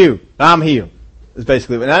from you. I'm healed. It's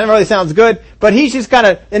basically, and that really sounds good, but he's just kind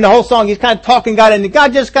of, in the whole song, he's kind of talking God, and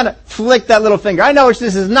God just kind of flicked that little finger. I know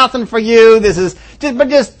this is nothing for you.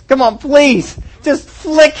 But come on, please. Just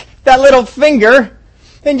flick that little finger.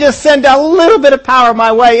 And just send a little bit of power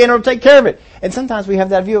my way and it'll take care of it. And sometimes we have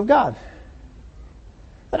that view of God.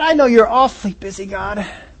 But I know you're awfully busy, God.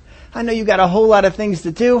 I know you got a whole lot of things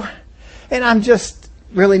to do. And I'm just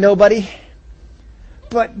really nobody.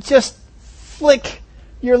 But just flick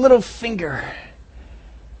your little finger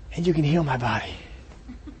and you can heal my body.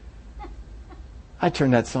 I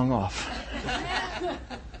turned that song off.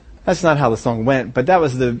 That's not how the song went, but that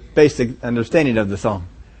was the basic understanding of the song.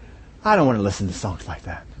 I don't want to listen to songs like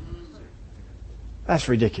that. That's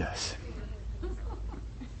ridiculous.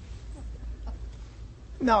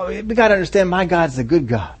 No, we got to understand my God's a good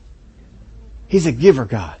God. He's a giver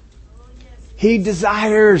God. He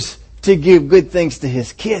desires to give good things to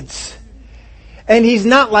His kids. And He's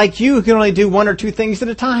not like you who can only do one or two things at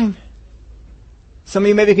a time. Some of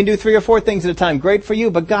you maybe can do 3 or 4 things at a time. Great for you,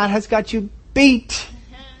 but God has got you beat.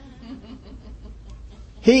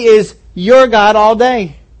 He is your God all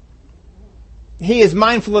day. He is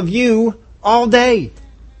mindful of you all day.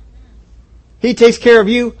 He takes care of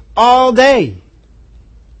you all day.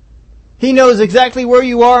 He knows exactly where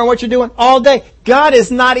you are and what you're doing all day. God is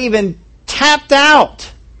not even tapped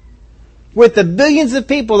out with the billions of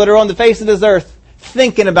people that are on the face of this earth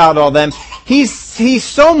thinking about all them. He's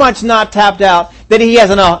so much not tapped out that He has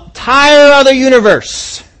an entire other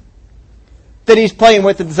universe that He's playing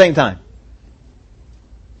with at the same time.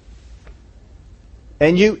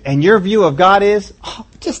 And your view of God is, oh,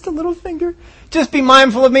 just a little finger. Just be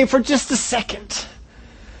mindful of me for just a second.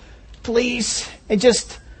 Please. And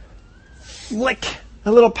just flick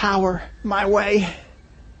a little power my way.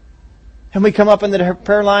 And we come up into the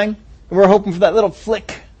prayer line, and we're hoping for that little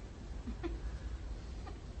flick.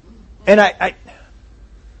 And I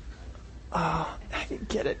didn't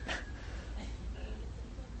get it.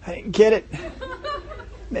 I didn't get it.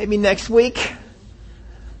 Maybe next week.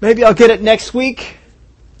 Maybe I'll get it next week.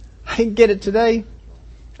 I didn't get it today.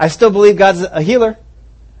 I still believe God's a healer.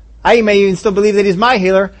 I may even still believe that He's my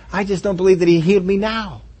healer. I just don't believe that He healed me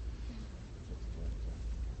now.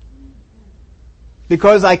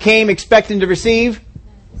 Because I came expecting to receive.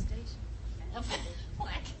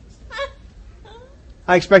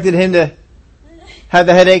 I expected Him to have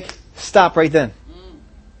the headache stop right then.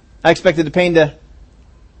 I expected the pain to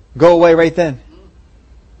go away right then.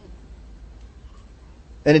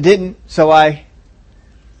 And it didn't, so I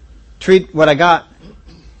treat what I got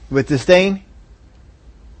with disdain.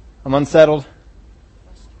 I'm unsettled.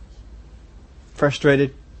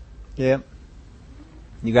 Frustrated. Yeah.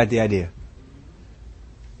 You got the idea.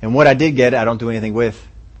 And what I did get, I don't do anything with,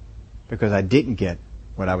 because I didn't get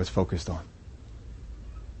what I was focused on.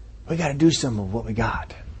 We got to do some of what we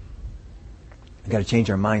got. We got to change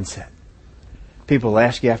our mindset. People will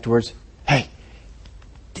ask you afterwards, hey,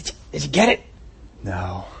 did you get it?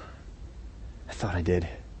 No. I thought I did.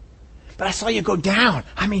 But I saw you go down.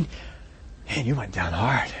 I mean, man, you went down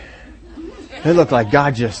hard. It looked like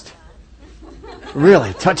God just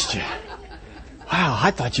really touched you. Wow,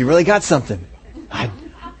 I thought you really got something.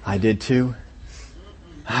 I did too.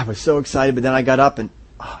 I was so excited, but then I got up and,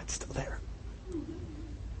 it's still there. I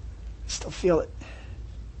still feel it.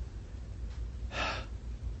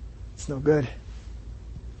 It's no good.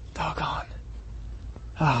 Doggone.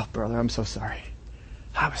 Oh, brother, I'm so sorry.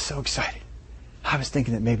 I was so excited. I was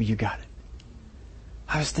thinking that maybe you got it.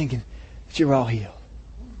 I was thinking that you were all healed.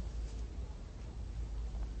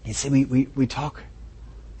 You see, we talk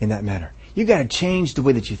in that manner. You got to change the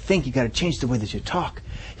way that you think. You got to change the way that you talk.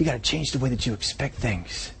 You got to change the way that you expect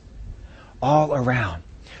things. All around.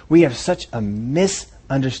 We have such a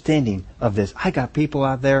misunderstanding of this. I got people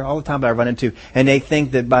out there all the time that I run into, and they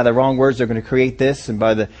think that by the wrong words they're going to create this, and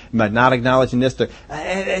by not acknowledging this,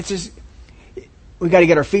 it's just, we got to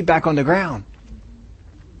get our feet back on the ground.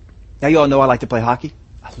 Now you all know I like to play hockey.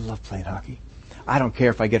 I love playing hockey. I don't care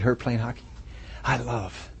if I get hurt playing hockey. I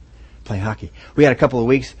love playing hockey. We had a couple of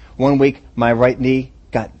weeks. One week, my right knee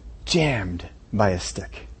got jammed by a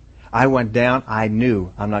stick. I went down. I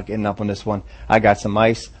knew I'm not getting up on this one. I got some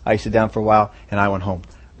ice. I iced it down for a while, and I went home.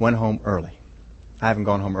 Went home early. I haven't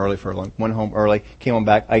gone home early for a long. Went home early. Came on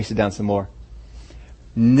back. Iced it down some more.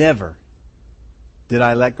 Never did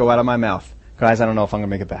I let go out of my mouth, guys, I don't know if I'm going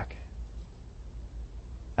to make it back.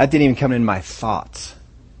 That didn't even come in my thoughts.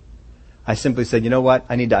 I simply said, you know what?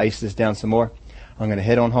 I need to ice this down some more. I'm going to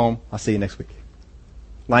head on home. I'll see you next week.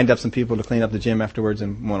 Lined up some people to clean up the gym afterwards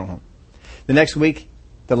and went on home. The next week,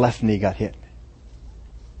 the left knee got hit.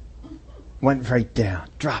 Went right down.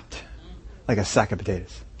 Dropped like a sack of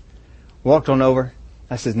potatoes. Walked on over.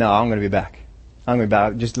 I said, no, I'm going to be back. I'm going to be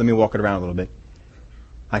back. Just let me walk it around a little bit.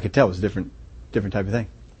 I could tell it was a different type of thing.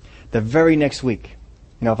 The very next week,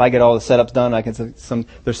 if I get all the setups done,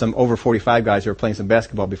 there's some over 45 guys who are playing some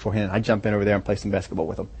basketball beforehand. I jump in over there and play some basketball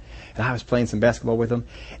with them. And I was playing some basketball with them,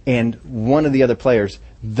 and one of the other players,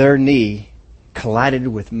 their knee collided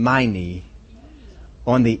with my knee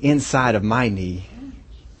on the inside of my knee.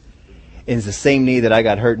 And it's the same knee that I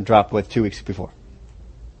got hurt and dropped with 2 weeks before.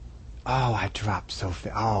 Oh, I dropped so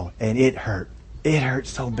fast. Oh, and it hurt. It hurt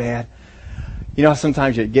so bad.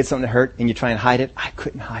 Sometimes you get something to hurt and you try and hide it. I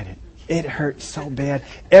couldn't hide it. It hurt so bad.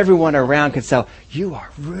 Everyone around could tell, you are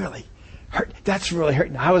really hurt. That's really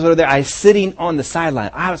hurting. I was over there. I was sitting on the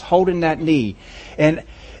sideline. I was holding that knee. And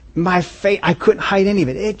my face, I couldn't hide any of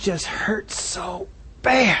it. It just hurt so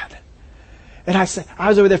bad. And I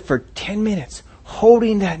was over there for 10 minutes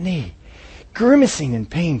holding that knee, grimacing in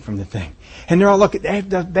pain from the thing. And they're all looking,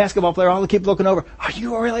 the basketball player all keep looking over. Are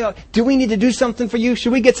you really? Do we need to do something for you?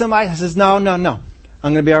 Should we get some ice? I says, no. I'm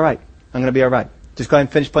going to be all right. I'm going to be all right. Just go ahead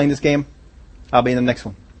and finish playing this game. I'll be in the next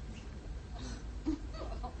one.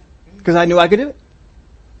 Because I knew I could do it.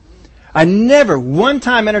 I never one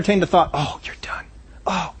time entertained the thought, oh, you're done.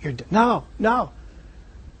 Oh, you're done. No.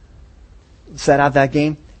 Sat out that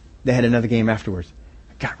game. They had another game afterwards.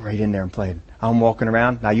 I got right in there and played. I'm walking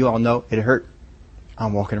around. Now, you all know it hurt.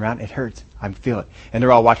 I'm walking around. It hurts. I feel it. And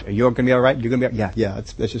they're all watching. Are you going to be all right? You're going to be all right? Yeah,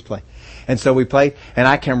 let's just play. And so we played. And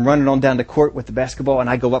I came running on down the court with the basketball. And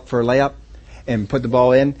I go up for a layup and put the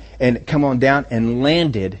ball in and come on down and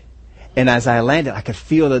landed. And as I landed, I could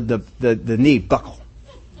feel the knee buckle.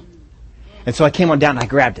 And so I came on down and I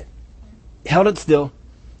grabbed it, held it still,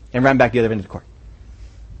 and ran back the other end of the court.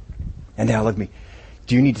 And then I looked at me,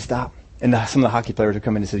 do you need to stop? And some of the hockey players would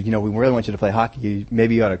come in and say, we really want you to play hockey.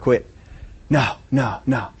 Maybe you ought to quit. No.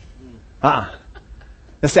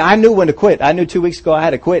 Let's say I knew when to quit. I knew 2 weeks ago I had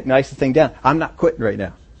to quit and ice the thing down. I'm not quitting right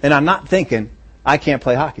now. And I'm not thinking I can't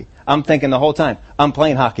play hockey. I'm thinking the whole time, I'm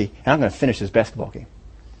playing hockey and I'm going to finish this basketball game.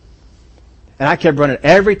 And I kept running.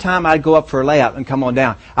 Every time I'd go up for a layup and come on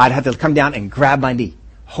down, I'd have to come down and grab my knee.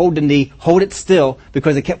 Hold the knee, hold it still,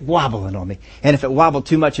 because it kept wobbling on me. And if it wobbled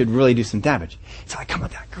too much, it'd really do some damage. So I come on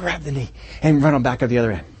down, grab the knee, and run on back up the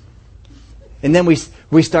other end. And then we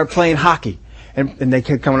start playing hockey. And they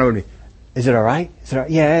kept coming over to me. Is it all right? Is it all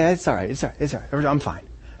right? Yeah, it's all right. It's all right. I'm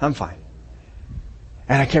fine.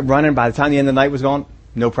 And I kept running. By the time the end of the night was gone,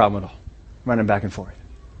 no problem at all. Running back and forth.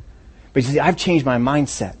 But you see, I've changed my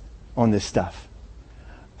mindset on this stuff.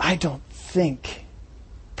 I don't think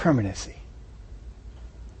permanency.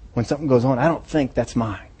 When something goes on, I don't think that's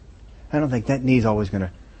mine. I don't think that knee's always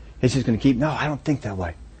it's just going to keep. No, I don't think that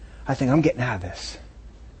way. I think I'm getting out of this.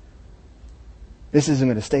 This isn't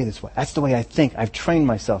going to stay this way. That's the way I think. I've trained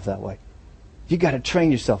myself that way. You got to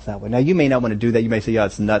train yourself that way. Now, you may not want to do that. You may say,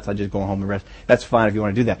 it's nuts. I'll just go home and rest. That's fine if you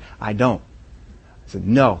want to do that. I don't. I said,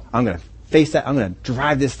 no, I'm going to face that. I'm going to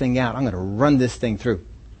drive this thing out. I'm going to run this thing through.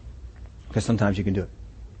 Because sometimes you can do it.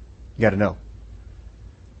 You got to know.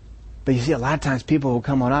 But you see, a lot of times people will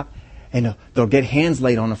come on up and they'll get hands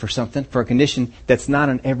laid on them for something, for a condition that's not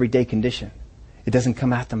an everyday condition. It doesn't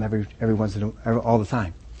come at them all the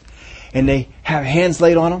time. And they have hands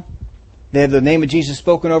laid on them. They have the name of Jesus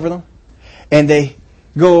spoken over them. And they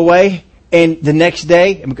go away. And the next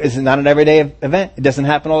day, it's not an everyday event. It doesn't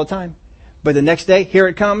happen all the time. But the next day, here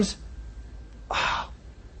it comes. Oh,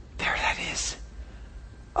 there that is.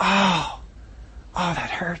 Oh, that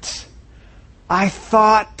hurts. I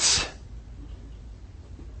thought.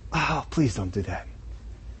 Oh, please don't do that.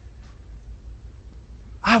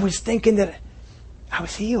 I was thinking that I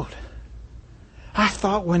was healed. I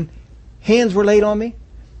thought when hands were laid on me,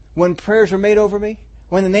 when prayers were made over me,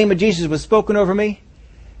 when the name of Jesus was spoken over me,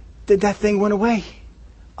 that thing went away.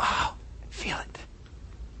 Oh, I feel it.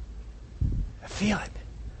 I feel it.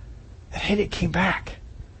 That headache came back.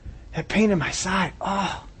 That pain in my side.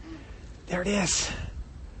 Oh, there it is.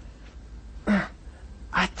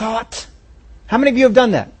 I thought. How many of you have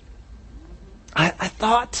done that? I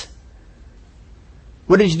thought.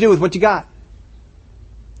 What did you do with what you got?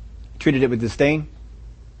 Treated it with disdain?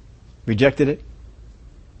 Rejected it?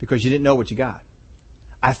 Because you didn't know what you got.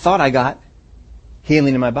 I thought I got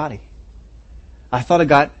healing in my body. I thought I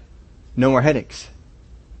got no more headaches.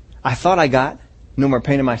 I thought I got no more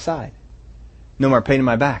pain in my side. No more pain in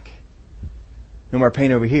my back. No more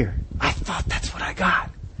pain over here. I thought that's what I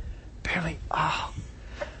got. Barely. Oh.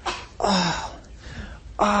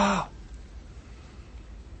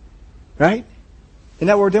 Right? Isn't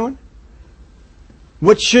that what we're doing?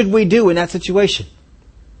 What should we do in that situation?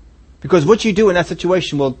 Because what you do in that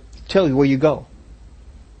situation will tell you where you go.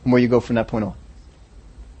 And where you go from that point on.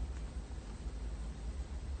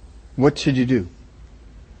 What should you do?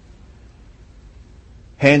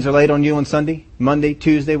 Hands are laid on you on Sunday, Monday,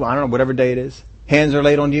 Tuesday, I don't know, whatever day it is. Hands are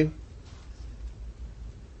laid on you.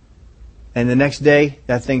 And the next day,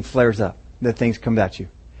 that thing flares up. That thing comes at you.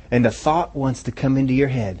 And the thought wants to come into your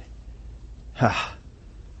head.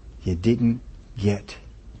 You didn't get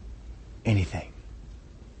anything.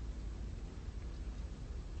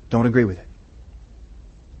 Don't agree with it.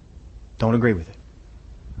 Don't agree with it.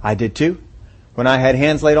 I did too. When I had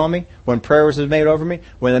hands laid on me, when prayer was made over me,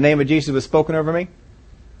 when the name of Jesus was spoken over me,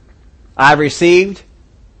 I received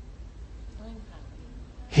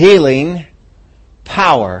healing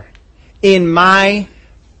power in my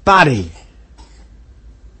body.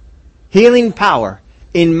 Healing power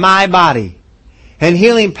in my body. And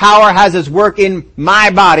healing power has its work in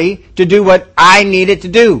my body to do what I need it to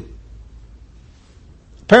do.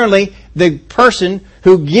 Apparently, the person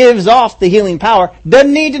who gives off the healing power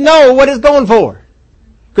doesn't need to know what it's going for.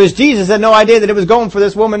 Because Jesus had no idea that it was going for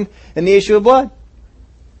this woman in the issue of blood.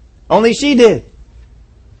 Only she did.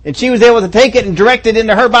 And she was able to take it and direct it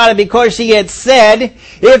into her body because she had said,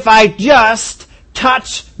 if I just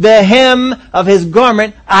touch the hem of His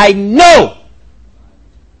garment, I know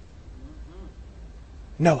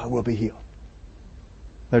I will be healed.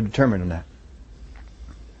 They're determined on that.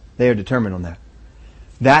 They are determined on that.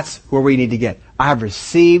 That's where we need to get. I've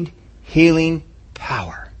received healing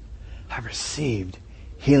power. I've received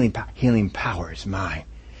healing power. Healing power is mine.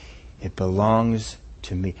 It belongs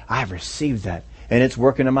to me. I've received that. And it's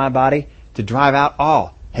working in my body to drive out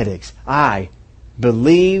all headaches. I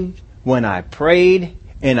believed when I prayed,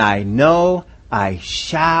 and I know I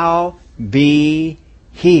shall be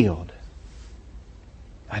healed.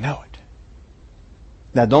 I know it.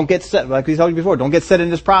 Now don't get set, like we told you before, don't get set in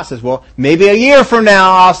this process. Well, maybe a year from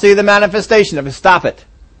now I'll see the manifestation of it. Stop it.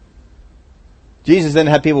 Jesus didn't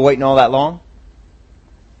have people waiting all that long.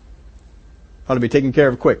 Ought to be taken care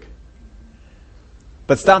of quick.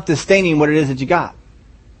 But stop disdaining what it is that you got.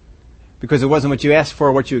 Because it wasn't what you asked for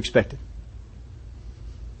or what you expected.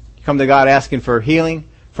 You come to God asking for healing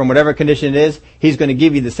from whatever condition it is, He's going to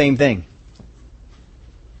give you the same thing.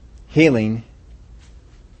 Healing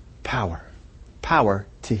power. Power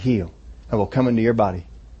to heal. That will come into your body.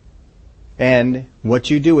 And what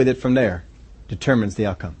you do with it from there determines the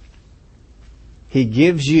outcome. He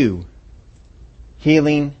gives you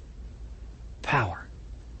healing power.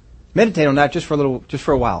 Meditate on that just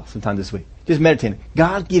for a while sometime this week. Just meditate.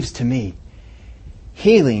 God gives to me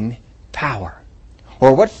healing power.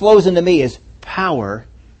 Or what flows into me is power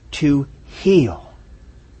to heal.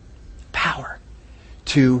 Power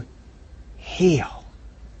to heal.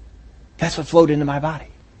 That's what flowed into my body.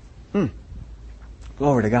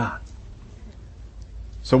 Glory to God.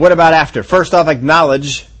 So what about after? First off,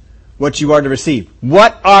 acknowledge what you are to receive.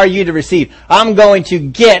 What are you to receive? I'm going to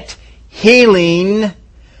get healing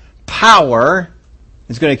power.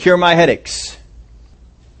 It's going to cure my headaches.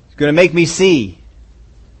 It's going to make me see.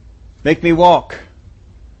 Make me walk.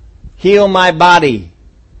 Heal my body.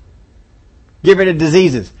 Get rid of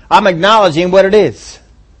diseases. I'm acknowledging what it is.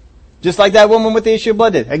 Just like that woman with the issue of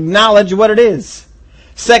blood did. Acknowledge what it is.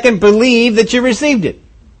 Second, believe that you received it.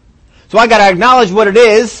 So I got to acknowledge what it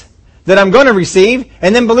is that I'm going to receive,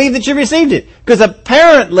 and then believe that you received it. Because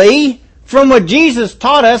apparently, from what Jesus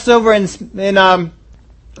taught us over in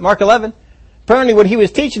Mark 11, apparently what he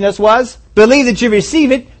was teaching us was, believe that you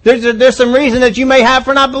receive it. There's some reason that you may have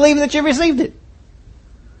for not believing that you received it.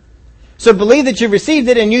 So believe that you received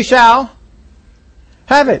it, and you shall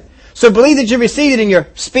have it. So believe that you received it in your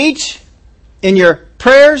speech, in your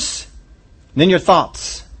prayers, and in your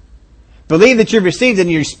thoughts. Believe that you received it in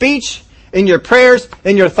your speech, in your prayers,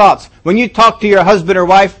 in your thoughts. When you talk to your husband or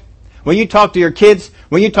wife, when you talk to your kids,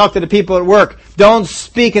 when you talk to the people at work, don't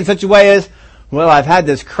speak in such a way as, well, I've had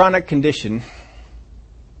this chronic condition.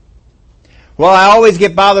 Well, I always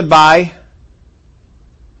get bothered by.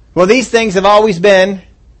 Well, these things have always been.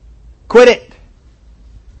 Quit it.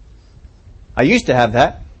 I used to have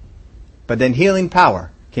that, but then healing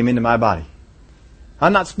power came into my body.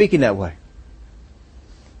 I'm not speaking that way.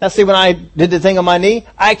 Now see, when I did the thing on my knee,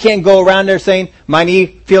 I can't go around there saying, my knee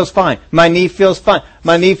feels fine. My knee feels fine.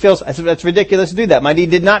 My knee feels... That's ridiculous to do that. My knee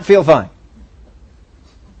did not feel fine.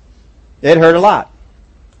 It hurt a lot.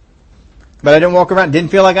 But I didn't walk around, didn't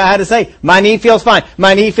feel like I had to say, my knee feels fine.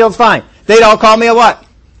 My knee feels fine. They'd all call me a what?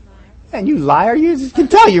 And you liar, you just can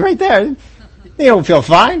tell you right there. You don't feel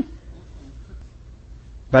fine.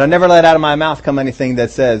 But I never let out of my mouth come anything that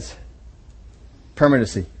says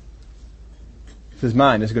permanency. This is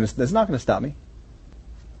mine. That's not going to stop me.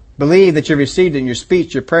 Believe that you received it in your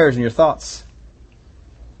speech, your prayers, and your thoughts.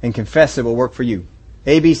 And confess it will work for you.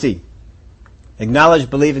 ABC. Acknowledge,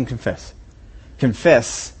 believe, and confess.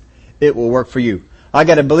 Confess it will work for you. I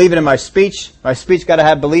got to believe it in my speech. My speech got to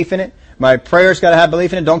have belief in it. My prayers got to have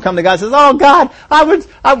belief in it. Don't come to God and says, oh God,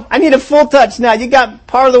 I need a full touch now. You got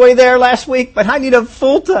part of the way there last week, but I need a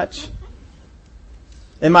full touch.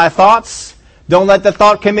 In my thoughts, don't let the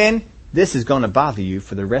thought come in. This is going to bother you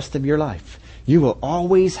for the rest of your life. You will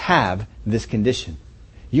always have this condition.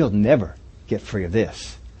 You'll never get free of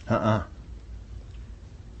this. And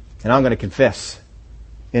I'm going to confess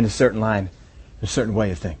in a certain line, a certain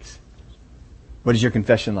way of things. What is your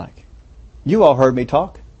confession like? You all heard me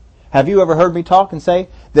talk. Have you ever heard me talk and say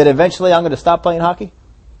that eventually I'm going to stop playing hockey?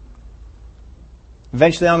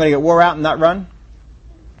 Eventually I'm going to get wore out and not run?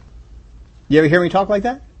 You ever hear me talk like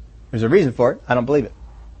that? There's a reason for it. I don't believe it.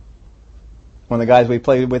 One of the guys we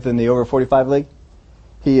played with in the over 45 league,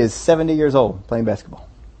 he is 70 years old playing basketball.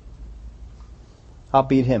 I'll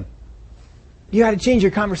beat him. You got to change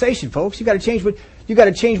your conversation, folks. You got to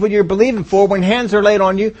change what you're believing for. When hands are laid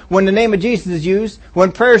on you, when the name of Jesus is used,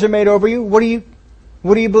 when prayers are made over you, what are you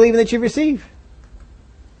believing that you receive?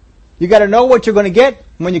 You got to know what you're going to get.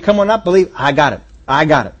 When you come on up, believe, I got it. I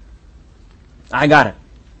got it. I got it.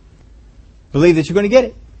 Believe that you're going to get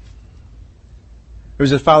it. There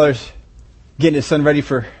was his father's getting his son ready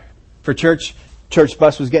for church. Church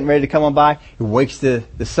bus was getting ready to come on by. He wakes the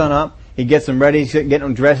son up. He gets him ready. He's getting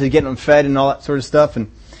him dressed. He's getting him fed and all that sort of stuff.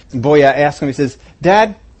 And boy, I asked him, he says,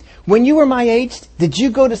 Dad, when you were my age, did you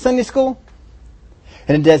go to Sunday school?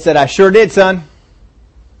 And Dad said, I sure did, son.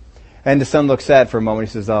 And the son looked sad for a moment.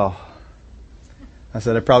 He says, oh. I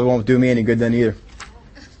said, it probably won't do me any good then either.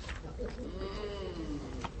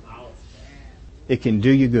 It can do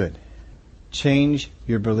you good. Change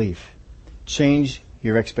your belief. Change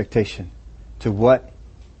your expectation to what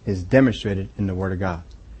is demonstrated in the Word of God.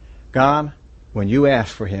 God, when you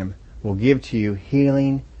ask for Him, will give to you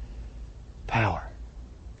healing power.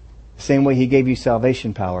 The same way He gave you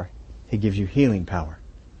salvation power, He gives you healing power.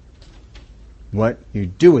 What you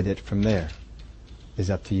do with it from there is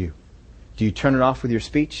up to you. Do you turn it off with your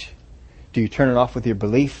speech? Do you turn it off with your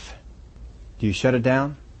belief? Do you shut it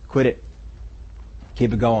down? Quit it.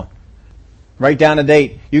 Keep it going. Write down a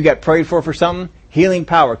date. You got prayed for something, healing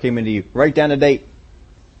power came into you. Write down a date.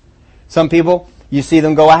 Some people, you see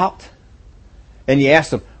them go out, and you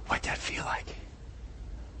ask them, what'd that feel like?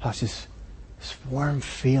 Oh, it's just this warm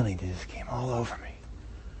feeling that just came all over me.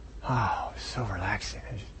 Oh, it was so relaxing.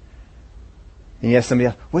 And you ask somebody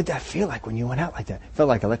else, what'd that feel like when you went out like that? It felt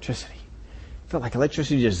like electricity. It felt like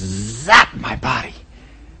electricity just zapped my body.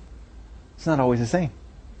 It's not always the same.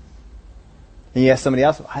 And you ask somebody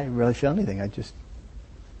else, I didn't really feel anything. I just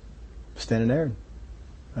was standing there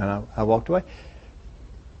and I walked away.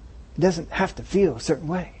 It doesn't have to feel a certain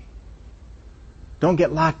way. Don't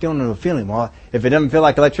get locked into a feeling. Well, if it doesn't feel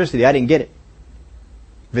like electricity, I didn't get it.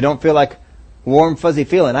 If it don't feel like warm, fuzzy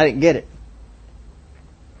feeling, I didn't get it.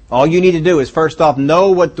 All you need to do is first off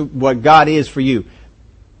know what God is for you.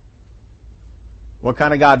 What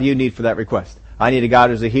kind of God do you need for that request? I need a God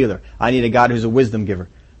who's a healer. I need a God who's a wisdom giver.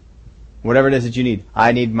 Whatever it is that you need.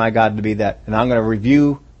 I need my God to be that. And I'm going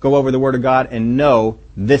to go over the Word of God and know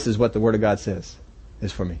this is what the Word of God says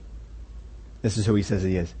is for me. This is who He says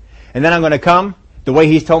He is. And then I'm going to come the way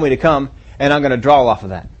He's told me to come, and I'm going to draw off of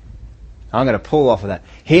that. I'm going to pull off of that.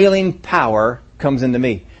 Healing power comes into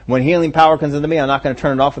me. When healing power comes into me, I'm not going to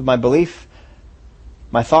turn it off with my belief,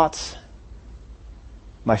 my thoughts,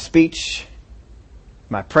 my speech,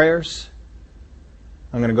 my prayers.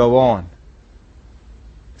 I'm going to go on.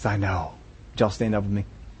 Because I know. Would y'all stand up with me?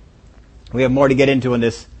 We have more to get into in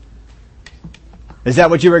this. Is that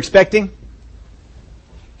what you were expecting?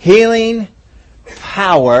 Healing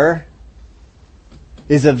power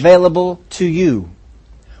is available to you.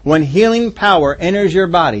 When healing power enters your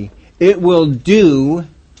body, it will do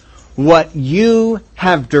what you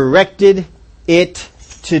have directed it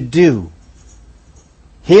to do.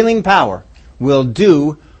 Healing power will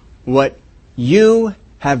do what you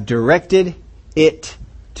have directed it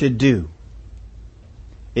to do.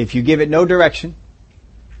 If you give it no direction,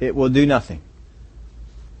 it will do nothing.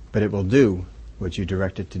 But it will do what you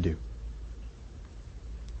direct it to do.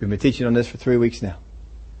 We've been teaching on this for 3 weeks now.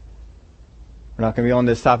 We're not going to be on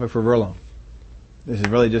this topic for real long. This is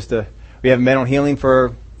really just we haven't been on healing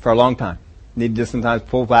for a long time. Need to just sometimes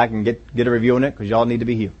pull back and get a review on it because y'all need to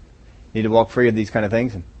be healed. Need to walk free of these kind of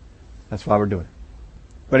things, and that's why we're doing it.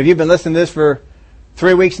 But if you've been listening to this for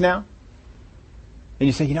 3 weeks now, and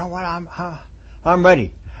you say, you know what, I'm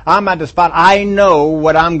ready. I'm at the spot. I know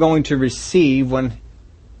what I'm going to receive when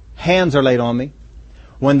hands are laid on me,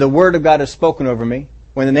 when the Word of God is spoken over me,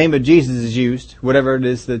 when the name of Jesus is used, whatever it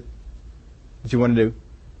is that you want to do.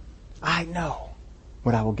 I know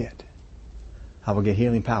what I will get. I will get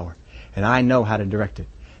healing power. And I know how to direct it.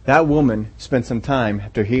 That woman spent some time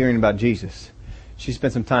after hearing about Jesus. She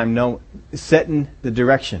spent some time setting the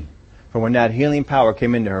direction for when that healing power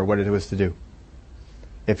came into her, what it was to do.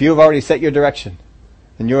 If you have already set your direction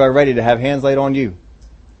and you are ready to have hands laid on you,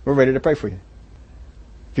 we're ready to pray for you.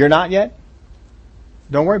 If you're not yet,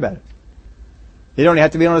 don't worry about it. You don't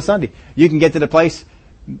have to be on a Sunday. You can get to the place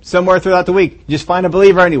somewhere throughout the week. Just find a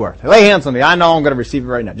believer anywhere. Lay hands on me. I know I'm going to receive it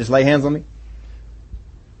right now. Just lay hands on me.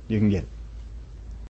 You can get it.